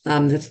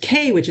this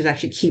K, which is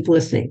actually keep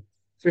listening.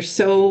 We're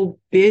so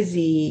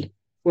busy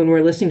when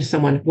we're listening to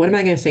someone. What am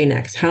I going to say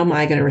next? How am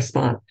I going to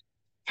respond?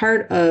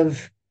 Part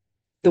of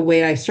the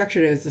way I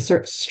structured it is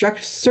the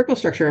circle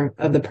structure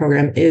of the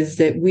program is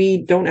that we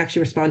don't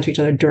actually respond to each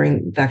other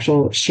during the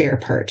actual share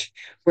part.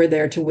 We're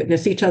there to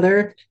witness each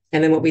other.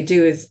 And then what we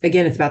do is,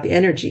 again, it's about the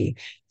energy.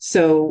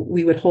 So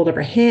we would hold up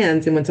our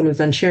hands, and when someone's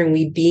done sharing,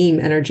 we beam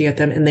energy at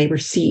them and they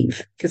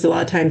receive. Because a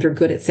lot of times we're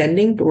good at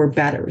sending, but we're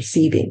bad at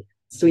receiving.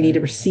 So we need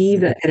to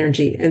receive that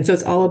energy. And so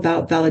it's all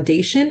about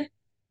validation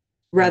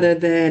rather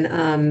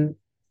than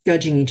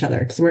judging each other.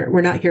 Because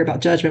we're not here about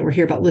judgment. We're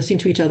here about listening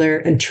to each other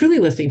and truly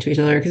listening to each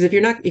other. Because if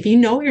you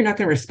know you're not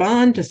going to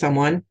respond to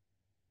someone,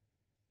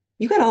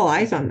 you got all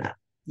eyes on that.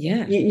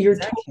 Yeah, you're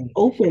totally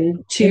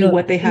open to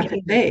what they have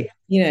to say.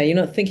 You're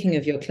not thinking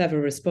of your clever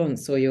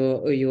response or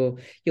your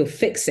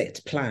fix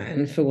it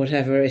plan for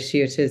whatever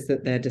issue it is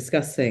that they're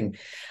discussing.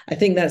 I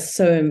think that's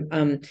so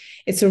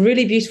it's a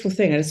really beautiful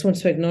thing. I just want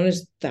to acknowledge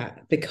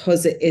that,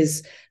 because it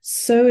is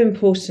so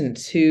important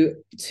to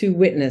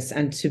witness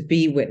and to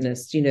be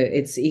witnessed.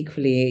 It's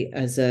equally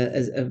as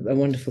a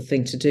wonderful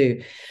thing to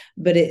do,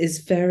 but it is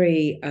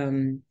very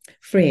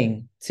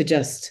freeing to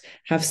just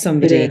have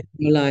somebody in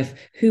your life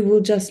who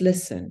will just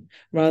listen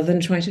rather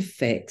than try to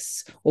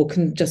fix or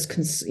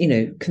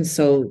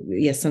console.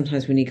 Yes,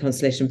 sometimes we need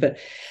consolation,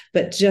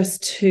 but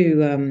just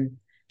to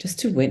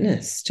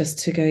witness, just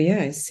to go, yeah,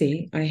 I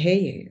see, I hear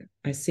you,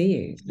 I see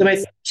you. So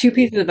my 2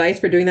 pieces of advice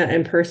for doing that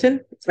in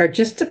person are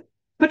just to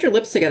put your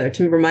lips together,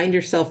 to remind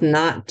yourself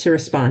not to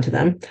respond to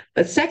them.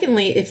 But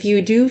secondly, if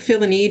you do feel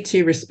the need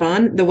to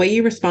respond, the way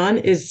you respond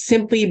is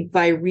simply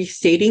by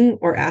restating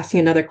or asking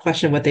another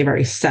question of what they've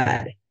already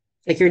said.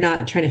 Like, you're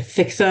not trying to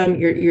fix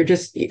them. You're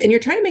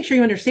trying to make sure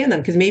you understand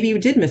them, because maybe you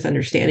did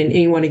misunderstand and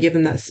you want to give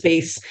them that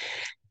space.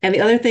 And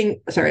the other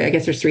thing, sorry, I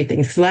guess there's 3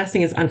 things. The last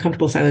thing is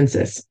uncomfortable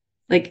silences.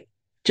 Like,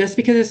 just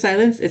because of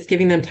silence, it's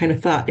giving them time to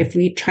thought. If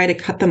we try to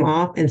cut them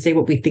off and say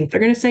what we think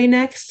they're going to say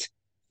next,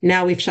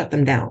 now we've shut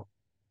them down.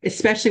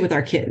 Especially with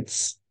our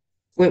kids.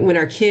 When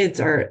our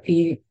kids are,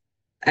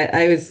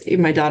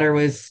 my daughter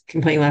was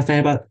complaining last night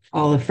about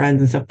all the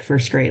friends and stuff, the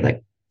first grade,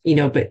 but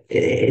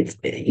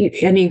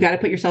and you got to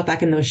put yourself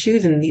back in those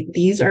shoes. And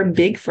these are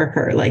big for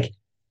her, like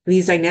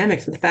these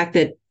dynamics. The fact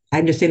that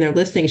I'm just sitting there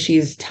listening,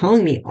 she's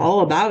telling me all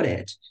about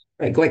it,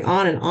 right? Going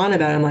on and on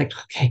about it. I'm like,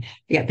 okay,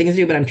 I got things to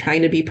do, but I'm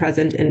trying to be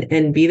present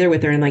and be there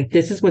with her. And like,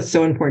 this is what's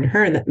so important to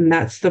her. And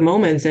that's the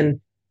moments. And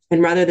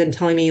rather than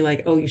telling me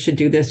like, oh, you should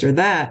do this or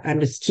that, I'm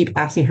just keep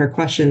asking her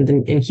questions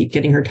and keep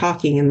getting her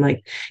talking and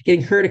like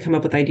getting her to come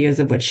up with ideas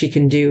of what she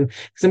can do.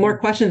 Because the more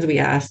questions we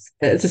ask,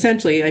 it's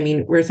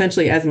essentially, we're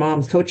essentially, as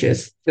moms,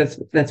 coaches.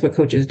 That's what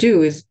coaches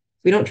do, is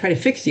we don't try to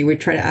fix you. We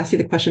try to ask you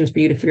the questions for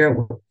you to figure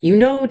out,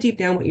 deep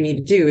down what you need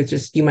to do. It's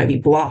just, you might be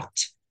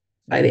blocked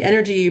by the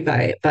energy,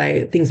 by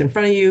things in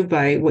front of you,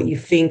 by what you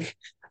think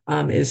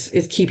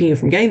is keeping you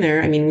from getting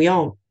there.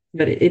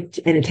 But it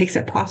takes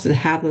that process to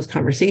have those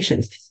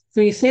conversations. So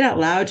when you say it out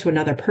loud to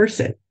another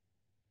person,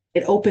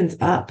 it opens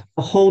up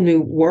a whole new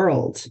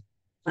world.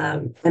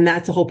 And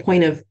that's the whole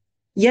point of,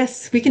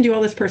 yes, we can do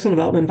all this personal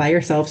development by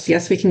ourselves.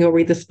 Yes, we can go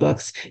read this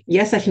books.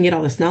 Yes, I can get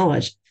all this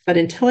knowledge. But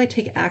until I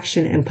take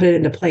action and put it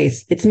into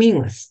place, it's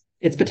meaningless.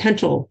 It's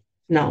potential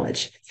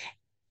knowledge.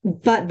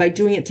 But by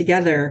doing it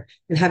together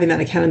and having that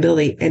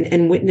accountability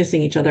and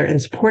witnessing each other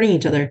and supporting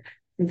each other,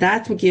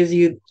 that's what gives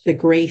you the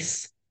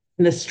grace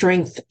and the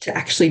strength to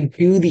actually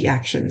do the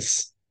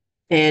actions.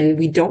 And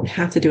we don't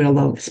have to do it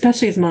alone,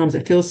 especially as moms.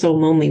 It feels so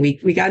lonely.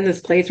 We got in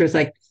this place where it's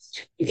like,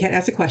 you can't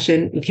ask a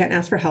question, you can't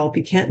ask for help,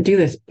 you can't do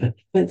this, but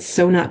it's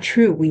so not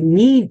true. We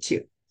need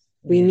to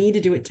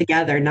do it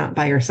together, not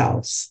by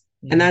ourselves.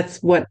 Yeah. And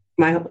that's what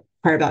my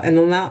part about. And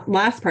the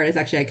last part is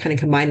actually, I kind of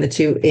combine the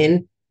 2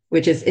 in,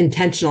 which is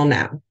intentional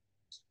now.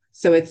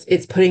 So it's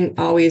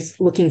always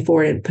looking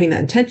forward and putting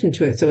that intention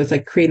to it. So it's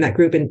like creating that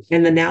group and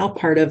the now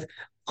part of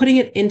putting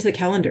it into the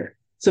calendar.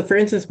 So for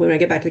instance, when I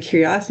get back to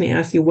curiosity and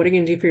ask you, what are you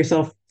going to do for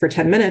yourself for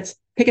 10 minutes?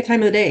 Pick a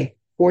time of the day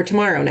or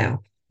tomorrow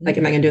now. Like,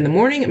 am I going to do in the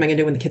morning? Am I going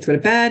to do when the kids go to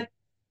bed?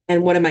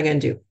 And what am I going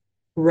to do?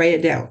 Write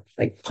it down.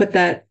 Like, put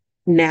that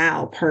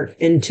now part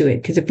into it.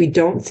 Because if we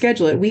don't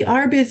schedule it, we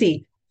are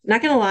busy.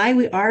 Not going to lie,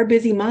 we are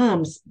busy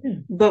moms,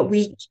 but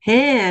we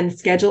can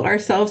schedule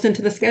ourselves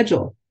into the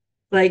schedule.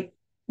 Like,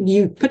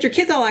 you put your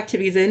kids all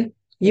activities in,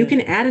 you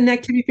can add an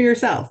activity for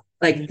yourself.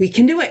 Like, we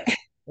can do it.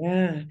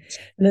 Yeah,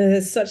 no,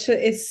 it's such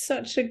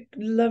a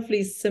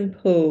lovely,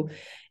 simple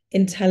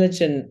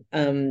intelligent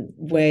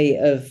way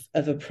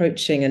of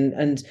approaching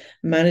and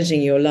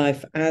managing your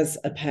life as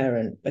a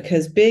parent,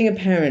 because being a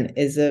parent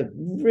is a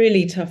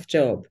really tough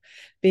job.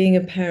 Being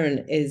a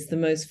parent is the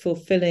most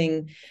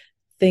fulfilling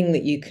thing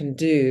that you can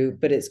do,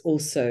 but it's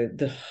also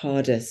the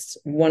hardest,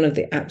 one of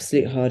the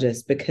absolute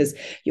hardest, because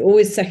you're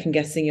always second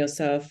guessing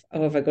yourself.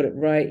 Oh, have I got it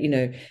right?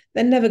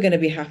 They're never going to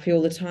be happy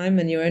all the time,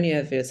 and you're only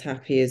ever as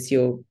happy as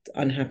your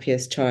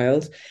unhappiest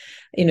child.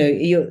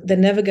 They're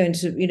never going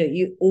to,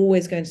 you're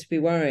always going to be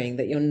worrying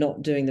that you're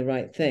not doing the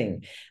right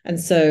thing. And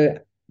so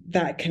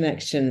that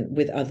connection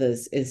with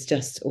others is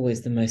just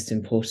always the most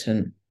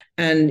important.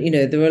 And,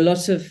 there are a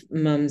lot of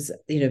mums,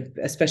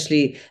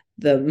 especially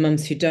the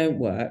mums who don't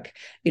work,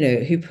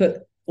 who put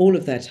all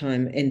of their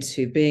time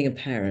into being a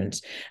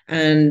parent.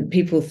 And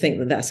people think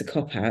that that's a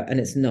cop-out, and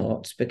it's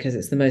not, because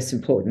it's the most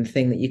important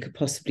thing that you could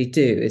possibly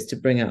do, is to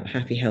bring up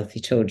happy, healthy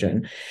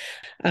children.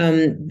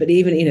 But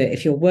even,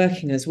 if you're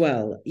working as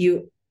well,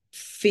 you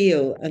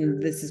feel,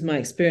 and this is my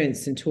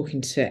experience in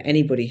talking to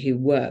anybody who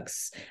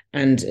works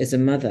and is a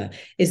mother,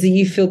 is that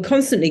you feel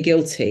constantly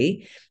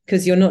guilty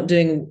because you're not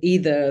doing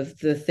either of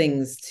the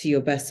things to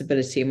your best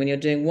ability. And when you're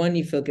doing one,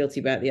 you feel guilty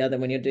about the other.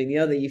 When you're doing the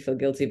other, you feel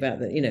guilty about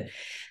the.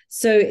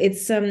 So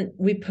it's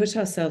we put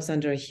ourselves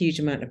under a huge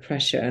amount of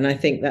pressure. And I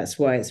think that's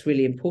why it's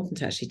really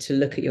important actually to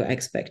look at your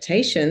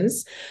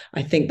expectations.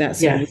 I think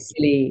that's a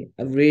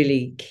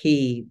really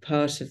key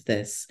part of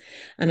this.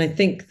 And I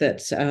think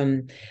that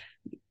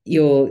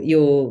your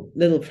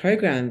little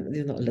program,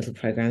 not a little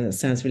program, that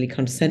sounds really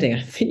condescending.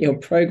 I think your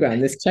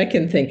program, this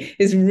check-in thing,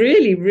 is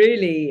really,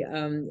 really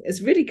it's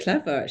really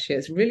clever, actually.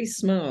 It's really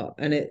smart,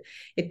 and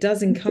it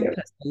does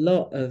encompass a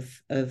lot of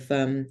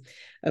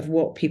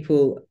what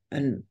people,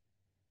 and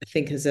I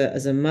think as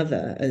a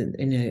mother,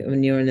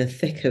 when you're in the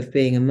thick of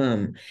being a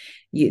mum,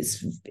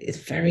 it's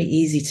very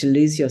easy to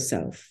lose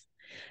yourself.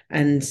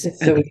 And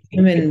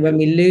women, when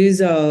we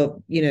lose our,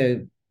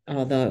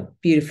 are the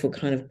beautiful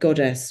kind of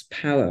goddess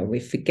power, we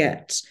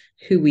forget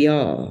who we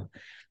are.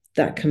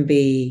 It can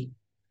be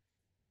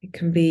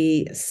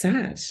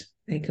sad.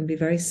 It can be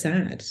very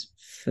sad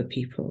for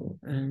people.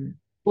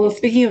 Well,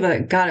 speaking of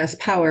a goddess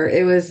power,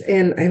 it was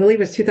in, I believe it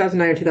was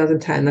 2009 or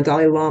 2010, the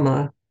Dalai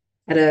Lama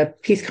at a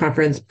peace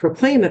conference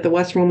proclaimed that the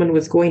Western woman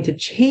was going to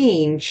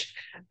change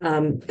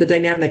the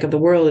dynamic of the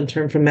world in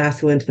terms from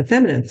masculine to the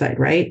feminine side,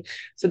 right?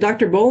 So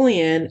Dr.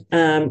 Bolian,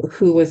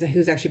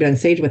 who's actually been on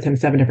stage with him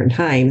 7 different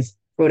times,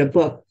 wrote a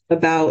book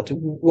about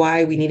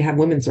why we need to have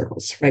women's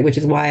circles, right? Which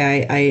is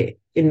why I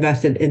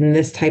invested in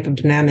this type of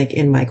dynamic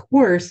in my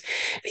course,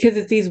 because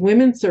it's these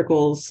women's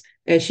circles,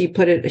 as she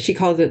put it, she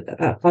calls it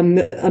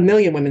a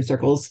million women's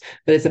circles,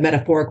 but it's a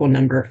metaphorical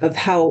number of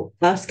how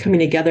us coming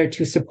together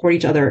to support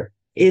each other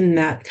in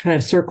that kind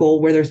of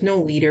circle where there's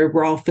no leader,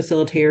 we're all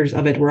facilitators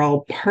of it, we're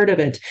all part of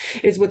it,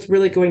 is what's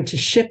really going to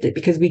shift it,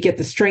 because we get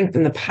the strength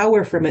and the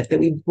power from it that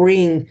we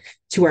bring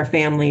to our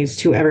families,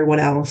 to everyone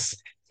else.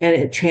 And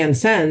it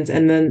transcends.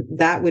 And then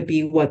that would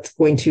be what's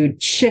going to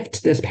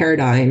shift this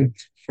paradigm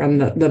from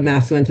the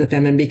masculine to the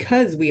feminine,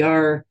 because we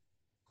are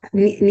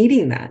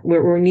needing that.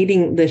 We're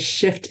needing the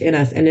shift in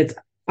us, and it's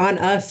on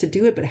us to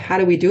do it. But how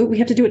do we do it? We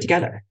have to do it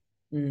together.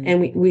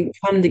 And we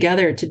come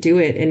together to do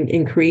it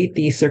and create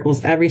these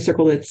circles. Every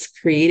circle that's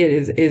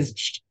created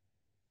is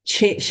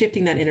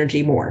shifting that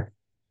energy more.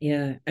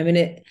 Yeah. I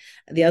mean,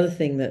 the other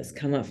thing that's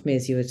come up for me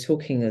as you were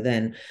talking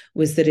then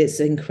was that it's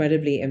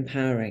incredibly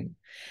empowering.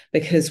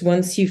 Because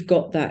once you've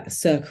got that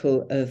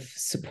circle of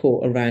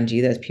support around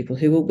you, there's people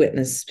who will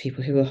witness,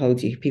 people who will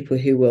hold you, people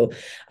who will,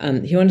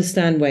 who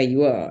understand where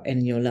you are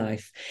in your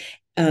life.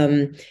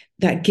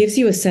 That gives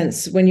you a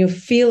sense, when you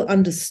feel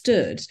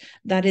understood,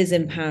 that is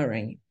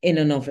empowering in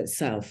and of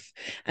itself.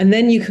 And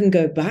then you can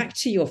go back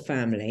to your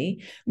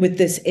family with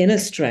this inner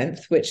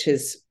strength, which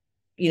is,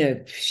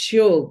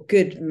 pure,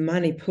 good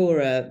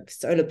Manipura,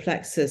 solar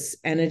plexus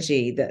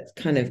energy that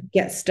kind of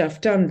gets stuff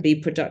done, be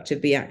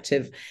productive, be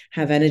active,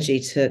 have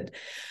energy to.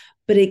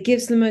 But it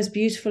gives the most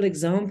beautiful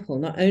example,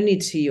 not only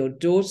to your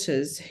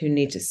daughters who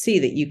need to see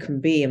that you can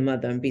be a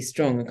mother and be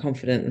strong and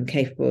confident and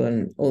capable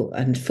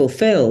and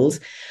fulfilled,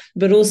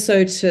 but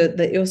also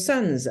to your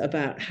sons,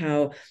 about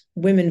how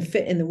women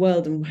fit in the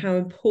world and how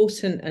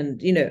important,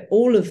 and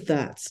all of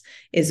that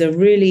is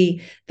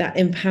that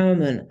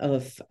empowerment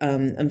of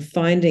and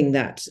finding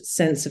that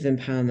sense of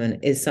empowerment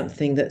is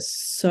something that's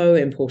so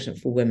important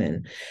for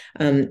women.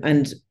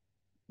 And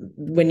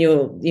when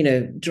you're,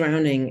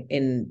 drowning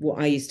in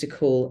what I used to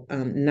call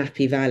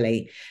nappy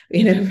valley,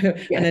 yes.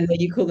 And I know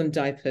you call them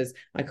diapers.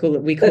 We call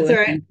them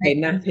right. UK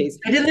nappies.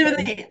 I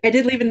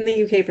did live in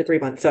the UK for 3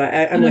 months, so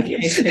I'm with you.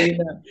 So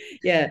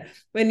yeah,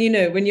 when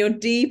you're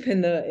deep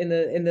in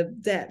the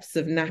depths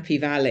of nappy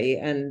valley,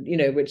 and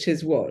which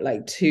is what,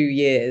 like 2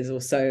 years or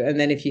so, and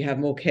then if you have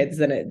more kids,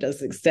 then it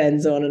just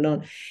extends on and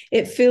on.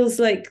 It feels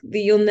like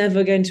you're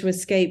never going to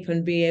escape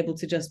and be able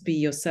to just be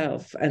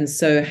yourself. And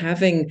so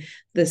having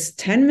this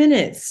 10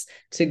 minutes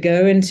to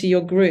go into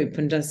your group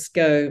and just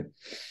go,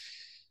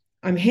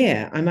 I'm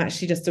here. I'm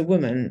actually just a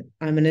woman.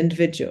 I'm an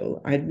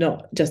individual. I'm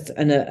not just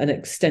an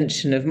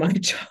extension of my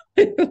child,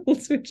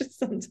 which is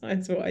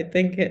sometimes what I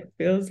think it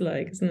feels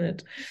like, isn't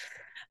it?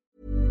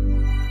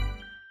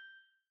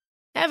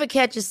 Ever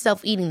catch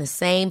yourself eating the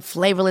same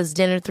flavorless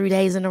dinner 3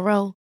 days in a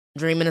row?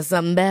 Dreaming of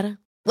something better?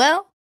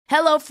 Well,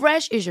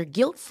 HelloFresh is your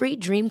guilt-free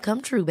dream come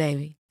true,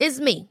 baby.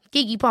 It's me,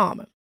 Keke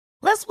Palmer.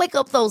 Let's wake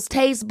up those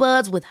taste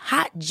buds with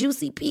hot,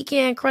 juicy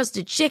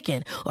pecan-crusted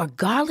chicken or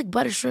garlic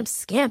butter shrimp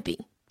scampi.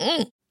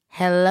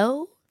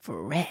 Hello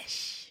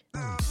Fresh.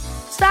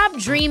 Stop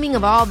dreaming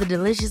of all the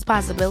delicious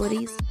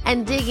possibilities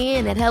and dig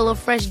in at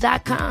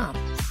HelloFresh.com.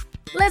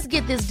 Let's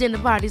get this dinner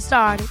party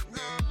started.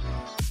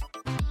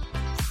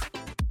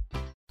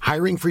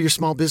 Hiring for your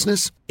small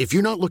business? If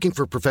you're not looking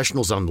for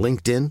professionals on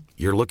LinkedIn,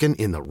 you're looking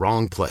in the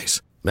wrong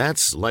place.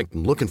 That's like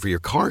looking for your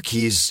car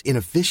keys in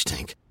a fish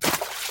tank.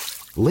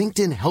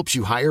 LinkedIn helps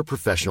you hire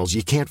professionals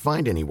you can't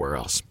find anywhere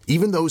else,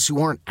 even those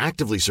who aren't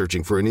actively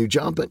searching for a new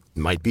job but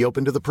might be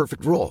open to the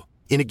perfect role.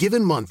 In a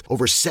given month,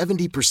 over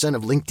 70%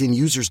 of LinkedIn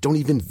users don't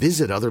even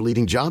visit other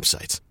leading job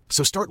sites.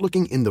 So start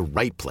looking in the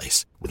right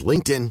place. With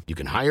LinkedIn, you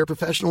can hire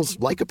professionals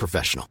like a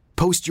professional.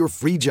 Post your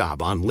free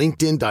job on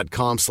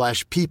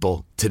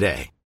linkedin.com/people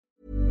today.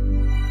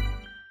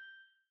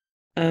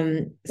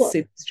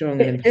 Super strong.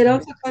 It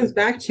also comes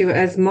back to,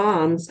 as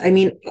moms, I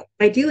mean,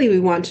 ideally we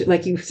want to,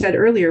 like you said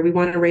earlier, we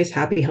want to raise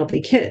happy, healthy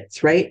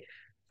kids, right?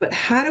 But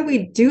how do we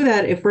do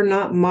that if we're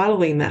not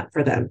modeling that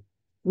for them?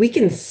 We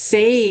can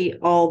say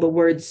all the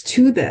words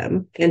to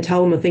them and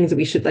tell them the things that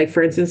we should, like,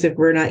 for instance, if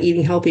we're not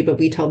eating healthy, but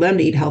we tell them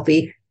to eat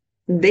healthy,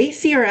 they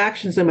see our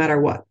actions no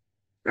matter what.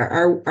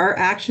 Our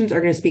actions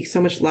are going to speak so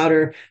much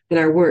louder than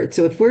our words.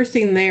 So if we're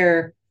sitting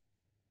there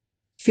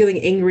feeling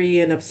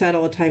angry and upset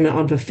all the time and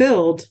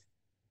unfulfilled,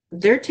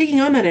 they're taking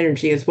on that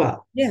energy as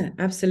well. Yeah,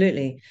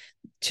 absolutely.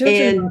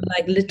 Children are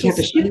like little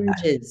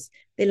sponges.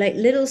 They're like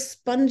little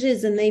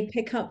sponges and they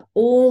pick up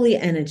all the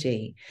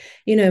energy.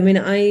 I mean,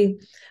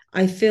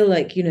 I feel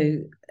like,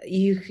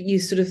 you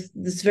sort of,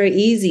 it's very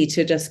easy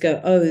to just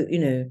go, oh,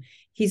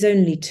 he's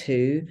only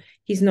 2.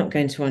 He's not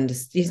going to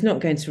he's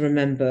not going to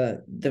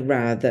remember the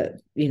row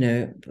that,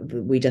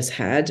 we just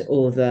had,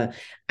 or the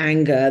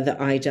anger that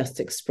I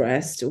just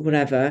expressed, or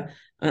whatever.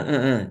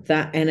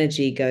 That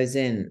energy goes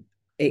in.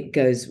 It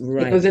goes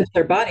right. It goes into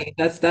their body.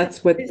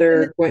 That's what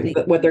they're going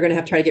to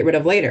have to try to get rid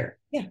of later.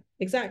 Yeah,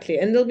 exactly.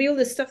 And there'll be all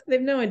this stuff they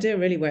have no idea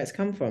really where it's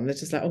come from. They're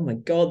just like, oh my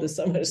God, there's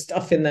so much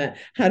stuff in there.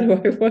 How do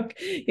I work?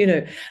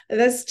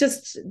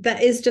 That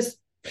is just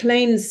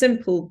plain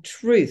simple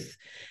truth.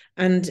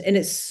 And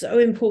it's so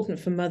important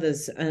for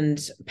mothers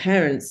and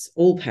parents,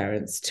 all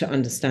parents, to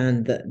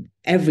understand that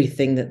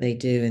everything that they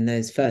do in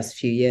those first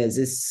few years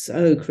is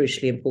so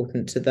crucially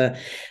important to the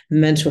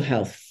mental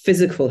health,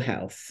 physical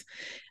health,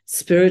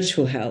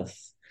 spiritual health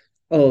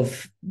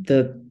of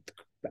the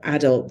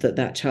adult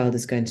that child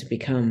is going to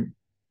become.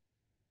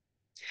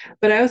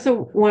 But I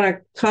also want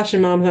to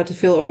caution moms not to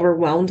feel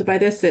overwhelmed by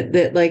this,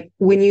 that like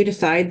when you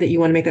decide that you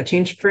want to make that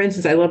change, for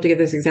instance, I love to give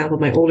this example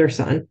of my older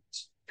son,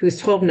 who's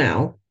 12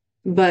 now,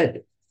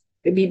 but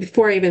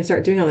before I even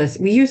start doing all this,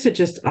 we used to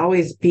just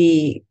always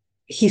be,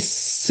 he's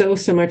so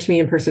similar to me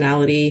in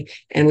personality,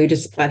 and we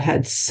just butt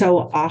heads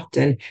so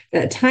often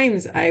that at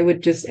times I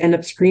would just end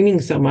up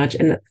screaming so much,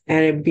 and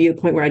it'd be the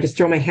point where I just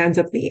throw my hands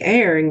up in the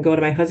air and go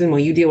to my husband, well,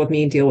 you deal with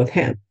me and deal with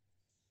him.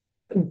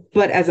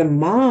 But as a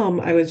mom,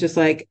 I was just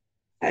like,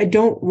 I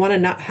don't want to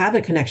not have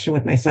a connection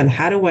with my son.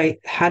 How do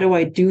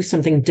I do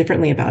something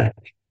differently about it?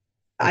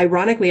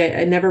 Ironically,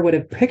 I never would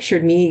have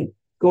pictured me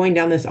going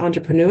down this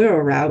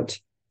entrepreneurial route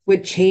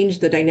would change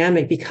the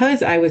dynamic,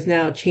 because I was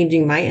now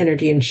changing my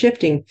energy and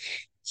shifting.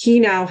 He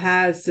now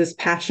has this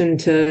passion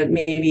to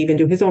maybe even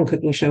do his own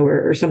cooking show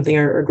or something,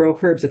 or grow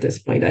herbs at this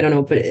point. I don't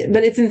know, but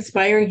it's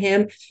inspiring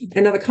him.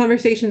 And now the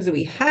conversations that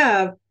we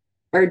have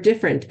are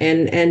different,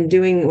 and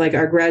doing like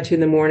our gratitude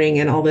in the morning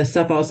and all this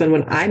stuff. All of a sudden,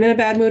 when I'm in a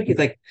bad mood, he's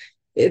like,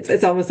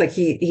 it's almost like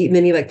he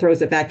then he like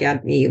throws it back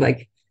at me.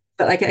 Like,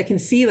 but like I can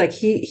see like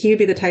he would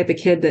be the type of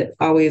kid that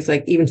always,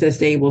 like, even to this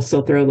day, will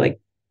still throw like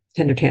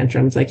tender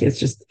tantrums. Like, it's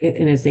just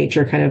in his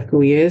nature, kind of who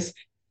he is.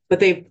 But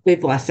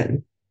they've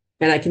lessened,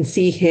 and I can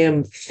see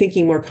him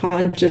thinking more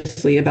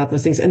consciously about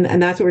those things. And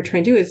that's what we're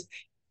trying to do, is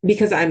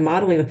because I'm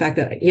modeling the fact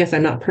that, yes,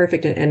 I'm not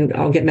perfect, and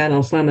I'll get mad and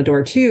I'll slam the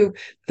door too.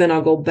 Then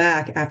I'll go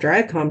back after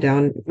I've calmed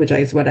down, which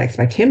is what I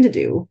expect him to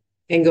do,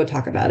 and go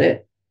talk about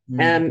it.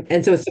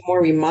 And so it's the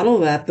more we model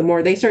that, the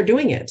more they start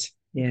doing it.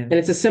 Yeah. And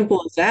it's as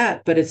simple as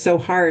that, but it's so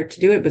hard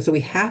to do it. But so we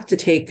have to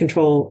take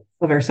control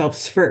of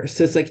ourselves first.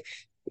 So it's like,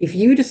 if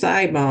you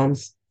decide,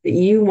 moms, that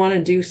you want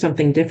to do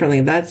something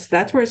differently, that's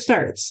where it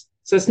starts.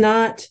 So it's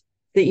not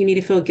that you need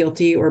to feel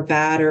guilty or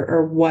bad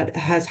or what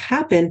has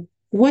happened.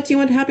 What do you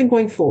want to happen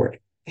going forward?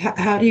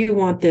 How do you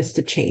want this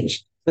to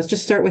change? Let's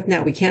just start with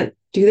now. We can't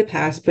do the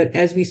past, but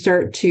as we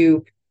start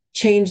to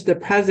change the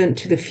present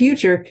to the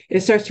future, it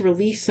starts to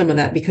release some of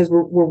that, because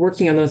we're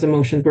working on those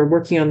emotions. We're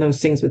working on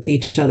those things with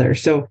each other.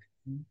 So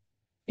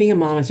being a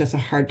mom is just a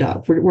hard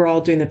job. We're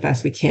all doing the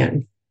best we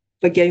can,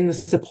 but getting the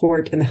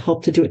support and the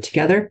help to do it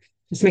together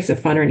just makes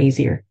it funner and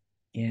easier.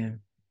 Yeah.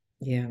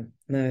 Yeah,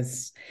 no,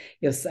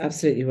 you're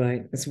absolutely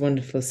right. It's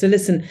wonderful. So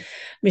listen,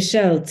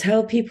 Michelle,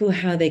 tell people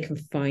how they can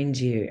find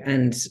you.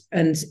 And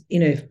I'm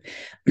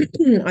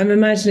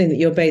imagining that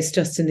you're based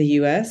just in the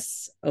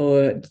US,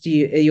 or are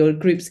your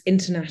group's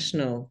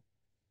international?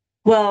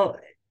 Well,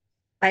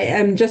 I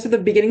am just at the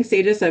beginning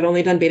stages. So I've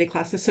only done beta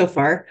classes so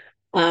far.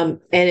 And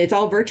it's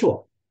all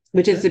virtual,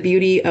 which is the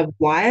beauty of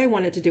why I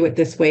wanted to do it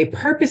this way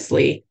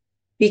purposely.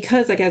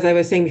 Because, like, as I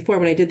was saying before,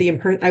 when I did the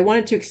in-person, I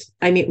wanted to,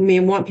 I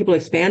want people to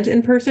expand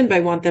in person, but I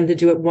want them to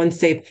do it once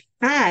they've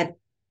had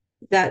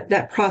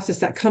that process,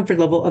 that comfort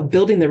level of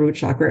building the root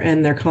chakra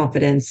and their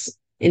confidence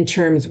in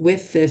terms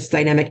with this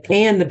dynamic.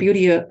 And the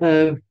beauty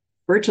of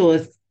virtual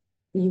is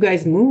you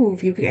guys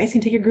move, you guys can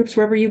take your groups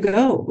wherever you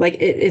go. Like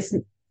it's,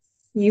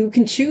 you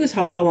can choose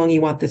how long you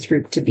want this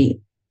group to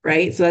be,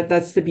 right? So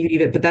that's the beauty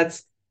of it. But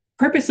that's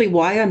purposely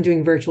why I'm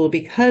doing virtual,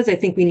 because I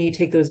think we need to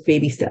take those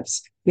baby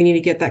steps. We need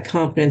to get that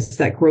confidence,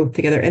 that growth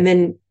together. And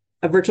then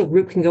a virtual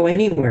group can go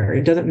anywhere.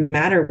 It doesn't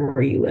matter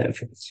where you live.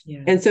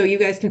 Yeah. And so you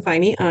guys can find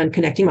me on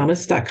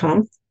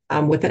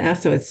connectingmamas.com with an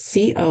S. So it's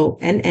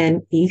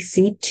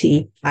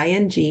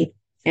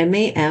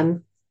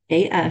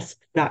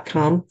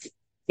connectingmamas.com.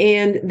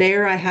 And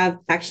there I have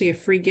actually a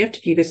free gift.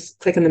 If you just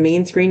click on the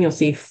main screen, you'll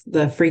see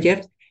the free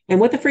gift. And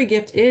what the free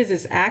gift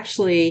is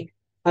actually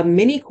a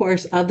mini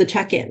course of the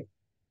check-in.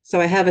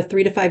 So I have a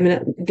 3 to 5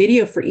 minute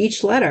video for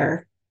each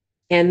letter,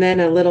 and then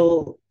a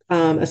little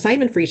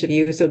assignment for each of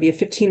you. So it'll be a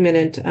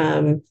 15-minute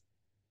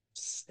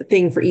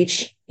thing for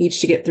each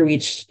to get through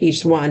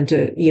each one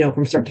to,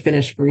 from start to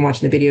finish, from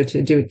watching the video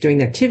to doing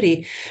the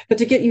activity, but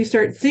to get you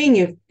start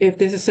seeing if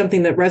this is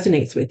something that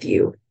resonates with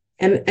you.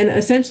 And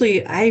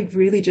essentially, I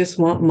really just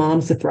want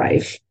moms to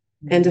thrive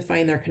and to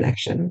find their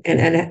connection.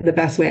 And the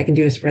best way I can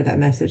do to spread that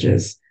message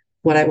is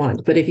what I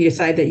want. But if you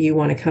decide that you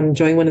want to come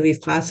join one of these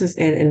classes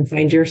and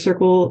find your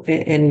circle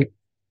and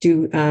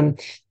do,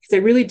 because I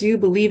really do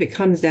believe it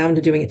comes down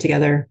to doing it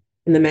together,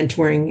 and the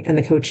mentoring and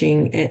the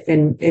coaching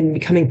and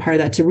becoming part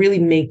of that to really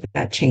make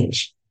that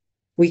change.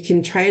 We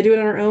can try to do it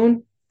on our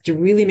own. To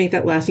really make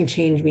that lasting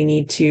change, we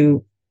need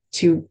to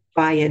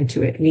buy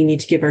into it. We need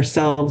to give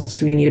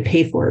ourselves, we need to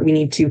pay for it. We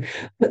need to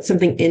put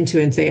something into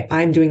it and say,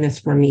 I'm doing this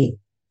for me.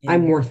 Yeah.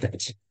 I'm worth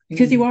it.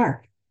 Because you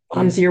are.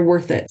 You're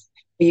worth it.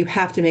 But you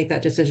have to make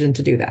that decision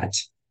to do that.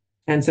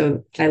 And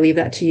so I leave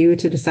that to you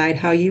to decide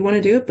how you want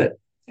to do it. But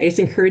I just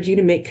encourage you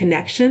to make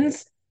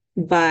connections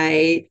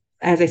by,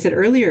 as I said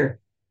earlier,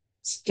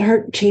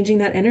 start changing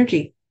that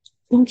energy.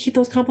 Don't keep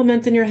those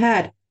compliments in your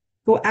head.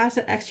 Go ask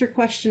that extra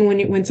question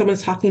when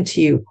someone's talking to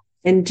you,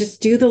 and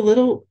just do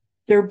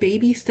they're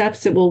baby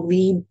steps that will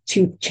lead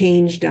to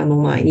change down the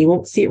line. You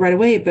won't see it right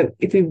away, but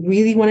if we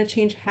really want to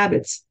change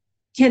habits,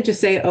 you can't just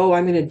say, oh,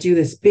 I'm going to do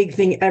this big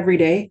thing every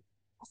day.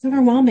 It's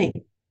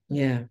overwhelming.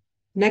 Yeah.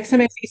 Next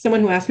time I see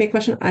someone who asks me a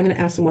question, I'm going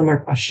to ask them one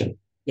more question.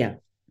 Yeah.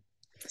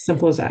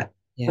 Simple as that.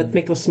 Yeah. Let's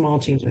make those small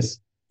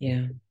changes.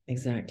 Yeah,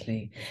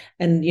 exactly.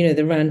 And,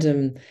 the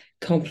random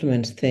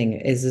compliment thing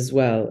is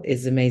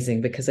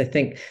amazing, because I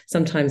think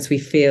sometimes we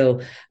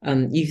feel,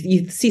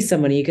 you see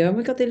someone and you go, oh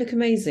my God, they look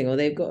amazing, or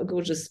they've got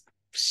gorgeous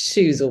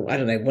shoes, or I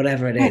don't know,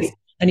 whatever it is. Right.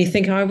 And you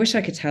think, oh, I wish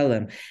I could tell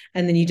them.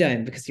 And then you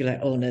don't, because you're like,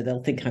 oh no,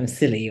 they'll think I'm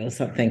silly or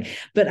something.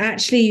 But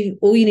actually,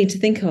 all you need to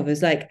think of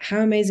is like, how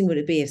amazing would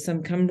it be if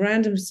some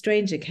random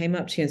stranger came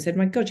up to you and said,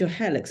 my God, your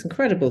hair looks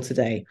incredible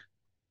today.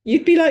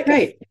 You'd be like,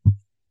 right.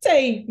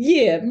 Day,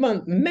 year,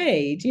 month,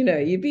 made,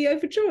 you'd be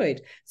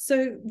overjoyed.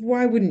 So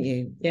why wouldn't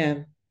you?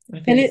 Yeah.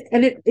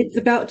 It's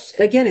about,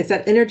 again, it's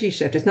that energy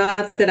shift. It's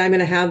not that I'm going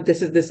to have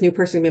this new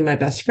person be my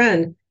best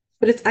friend,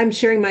 but I'm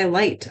sharing my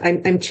light.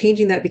 I'm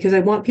changing that because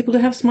I want people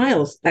to have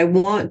smiles. I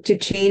want to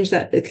change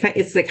that.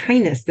 It's the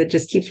kindness that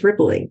just keeps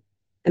rippling.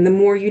 And the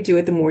more you do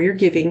it, the more you're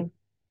giving,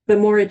 the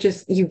more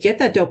you get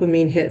that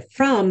dopamine hit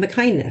from the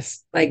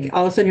kindness. Like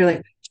all of a sudden you're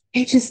like,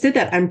 I just did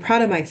that. I'm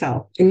proud of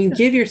myself. And you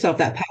give yourself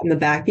that pat in the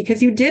back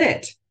because you did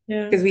it.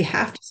 Yeah. Because we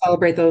have to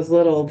celebrate those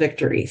little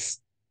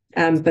victories.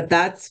 But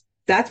that's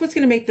what's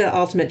going to make the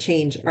ultimate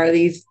change, are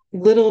these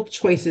little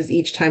choices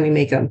each time we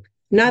make them.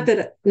 Not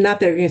that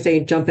you're going to say,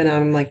 jump in.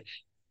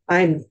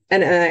 And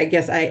I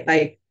guess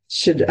I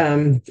should,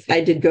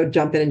 I did go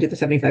jump in and do the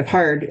 75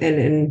 hard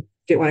and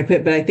didn't want to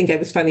quit, but I think I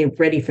was finally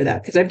ready for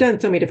that, because I've done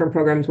so many different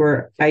programs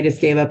where I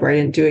just gave up or I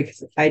didn't do it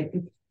because I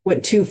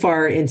went too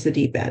far into the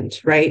deep end.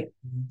 Right.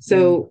 Mm-hmm.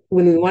 So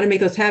when we want to make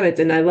those habits,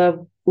 and I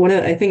love one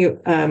of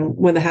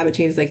the habit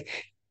changes, like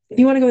if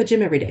you want to go to the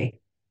gym every day,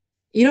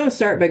 you don't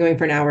start by going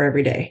for an hour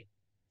every day.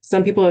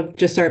 Some people have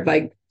just start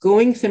by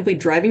simply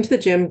driving to the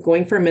gym,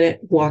 going for a minute,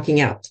 walking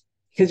out,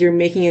 because you're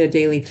making it a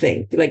daily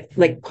thing.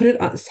 Like put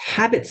it on,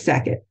 habit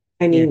stack it.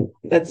 I mean,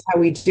 That's how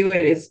we do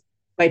it, is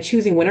by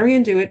choosing when are we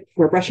going to do it.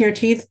 We're brushing our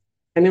teeth.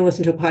 I'm going to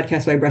listen to a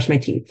podcast while I brush my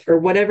teeth, or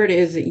whatever it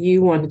is that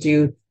you want to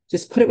do.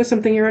 Just put it with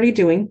something you're already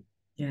doing.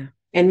 Yeah.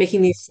 And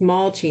making these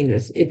small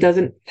changes. It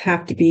doesn't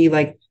have to be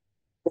like,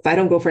 if I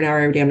don't go for an hour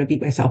every day, I'm going to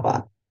beat myself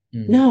up.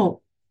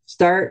 No,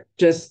 start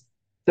just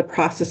the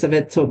process of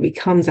it so it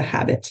becomes a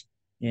habit.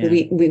 Yeah.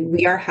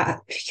 We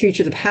are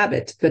creatures of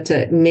habit, but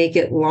to make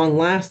it long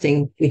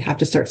lasting, we have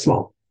to start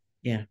small.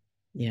 Yeah.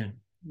 Yeah.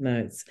 No,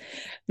 it's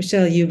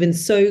Michelle, you've been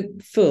so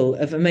full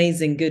of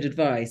amazing, good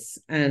advice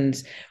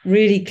and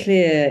really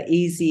clear,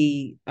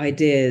 easy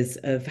ideas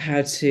of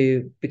how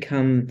to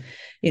become,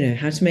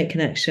 how to make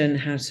connection,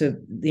 how to,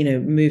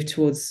 move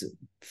towards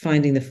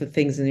finding the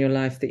things in your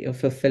life that you're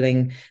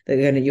fulfilling,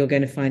 that you're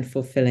going to find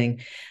fulfilling,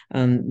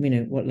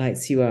 what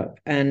lights you up.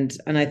 And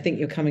I think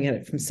you're coming at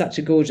it from such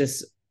a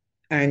gorgeous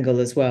angle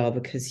as well,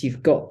 because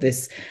you've got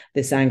this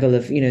angle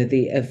of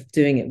of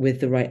doing it with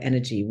the right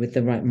energy, with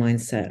the right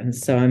mindset. And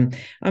so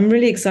I'm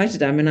really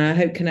excited. I mean, I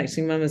hope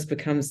Connecting Mamas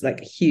becomes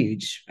like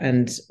huge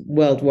and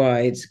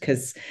worldwide,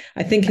 because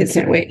I think it's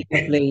a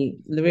really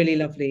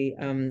lovely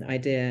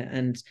idea,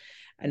 and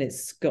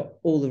it's got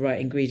all the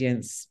right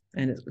ingredients,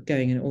 and it's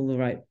going in all the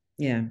right,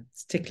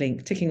 it's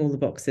ticking all the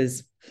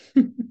boxes.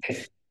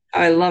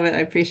 I love it.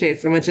 I appreciate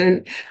it so much.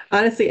 And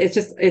honestly,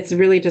 it's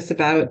really just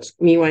about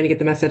me wanting to get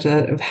the message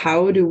out of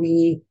how do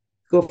we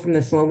go from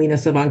this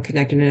loneliness of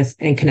unconnectedness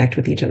and connect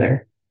with each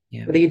other.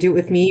 Yeah. Whether you do it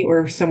with me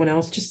or someone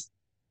else, just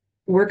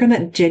work on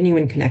that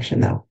genuine connection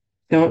though.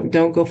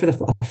 Don't go for the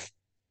fluff.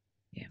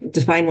 Yeah.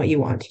 Define what you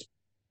want.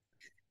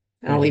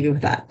 And I'll leave you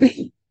with that.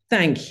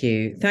 Thank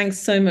you. Thanks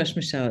so much,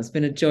 Michelle. It's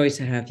been a joy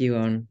to have you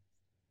on.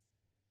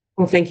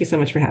 Well, thank you so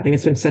much for having me.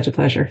 It's been such a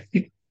pleasure.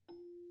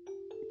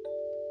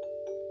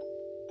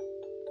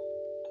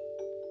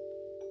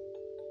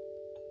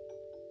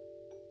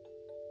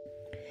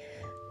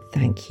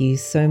 Thank you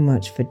so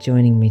much for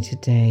joining me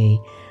today.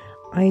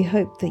 I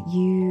hope that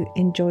you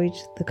enjoyed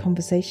the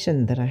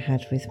conversation that I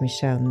had with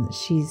Michelle, and that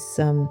she's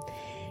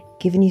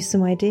given you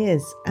some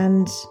ideas.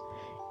 And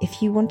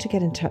if you want to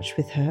get in touch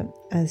with her,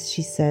 as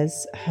she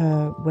says,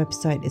 her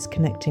website is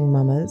Connecting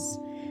Mamas,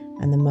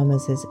 and the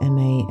Mamas is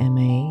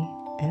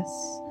MAMAS,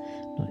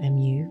 not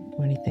MU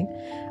or anything.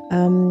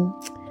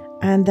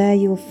 And there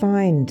you'll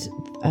find,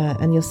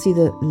 and you'll see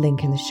the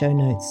link in the show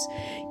notes,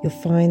 you'll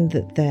find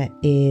that there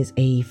is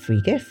a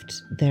free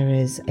gift. There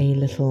is a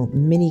little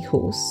mini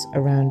course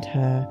around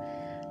her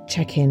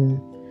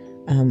check-in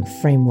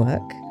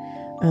framework,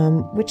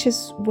 which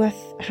is worth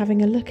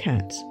having a look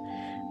at.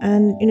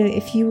 And,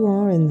 if you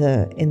are in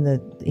the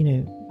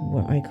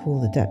what I call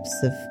the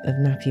depths of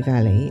Nappy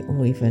Valley,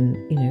 or even,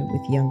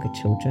 with younger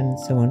children and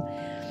so on,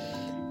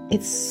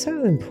 it's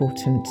so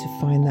important to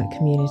find that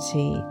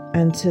community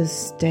and to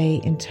stay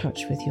in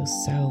touch with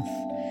yourself,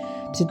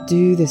 to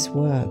do this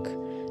work,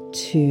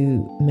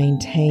 to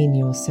maintain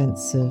your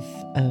sense of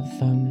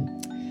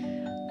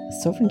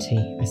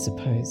sovereignty, I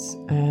suppose.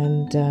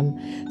 And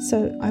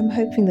so I'm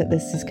hoping that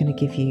this is going to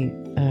give you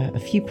a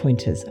few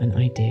pointers and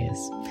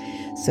ideas.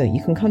 So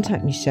you can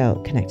contact Michelle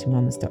at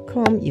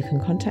connectingmamas.com. You can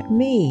contact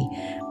me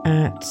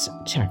at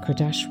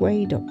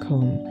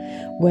chakra-way.com,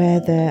 where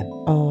there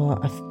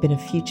have been a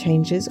few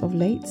changes of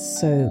late.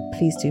 So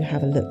please do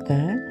have a look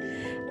there.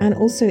 And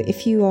also,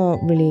 if you are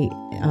really,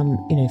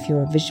 if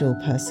you're a visual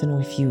person,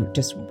 or if you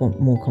just want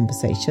more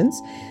conversations,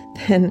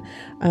 then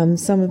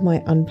some of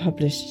my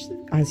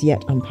as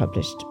yet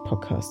unpublished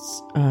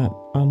podcasts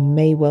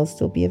may well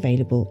still be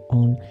available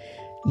on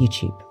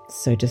YouTube.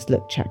 So just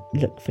look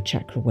for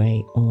Chakra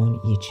Way on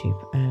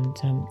YouTube, and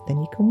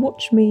then you can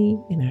watch me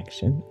in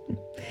action.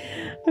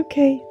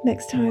 Okay,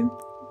 next time.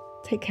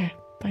 Take care.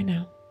 Bye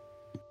now.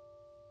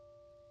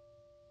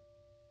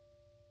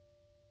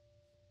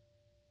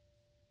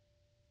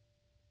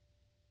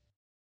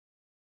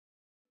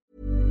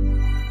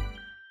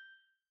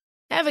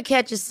 Ever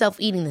catch yourself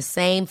eating the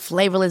same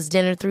flavorless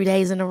dinner 3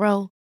 days in a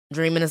row?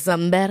 Dreaming of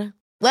something better?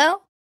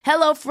 Well,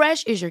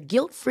 HelloFresh is your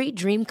guilt-free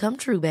dream come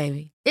true,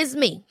 baby. It's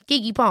me,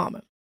 Keke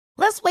Palmer.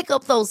 Let's wake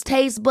up those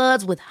taste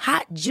buds with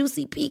hot,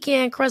 juicy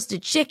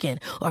pecan-crusted chicken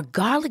or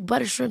garlic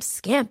butter shrimp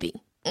scampi.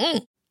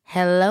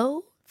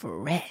 Hello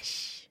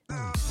Fresh.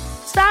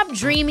 Stop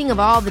dreaming of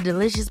all the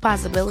delicious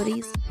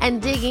possibilities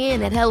and dig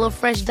in at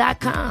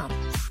HelloFresh.com.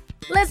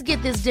 Let's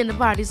get this dinner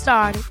party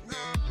started.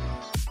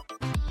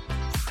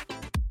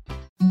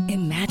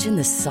 Imagine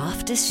the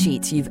softest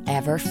sheets you've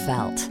ever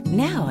felt.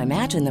 Now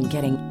imagine them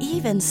getting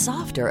even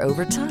softer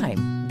over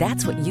time.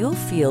 That's what you'll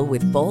feel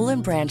with Boll &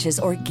 Branch's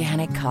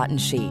organic cotton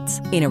sheets.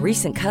 In a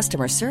recent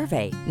customer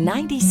survey,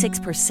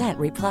 96%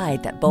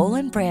 replied that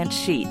Boll & Branch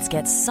sheets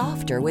get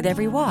softer with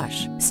every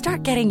wash.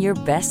 Start getting your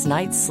best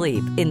night's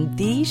sleep in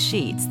these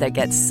sheets that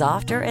get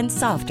softer and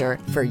softer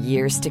for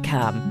years to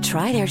come.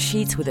 Try their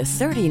sheets with a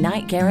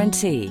 30-night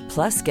guarantee.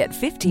 Plus, get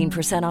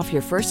 15% off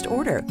your first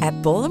order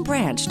at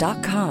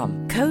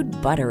bollandbranch.com. Code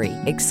BUTTERY.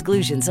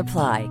 Exclusions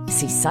apply.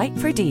 See site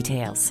for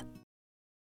details.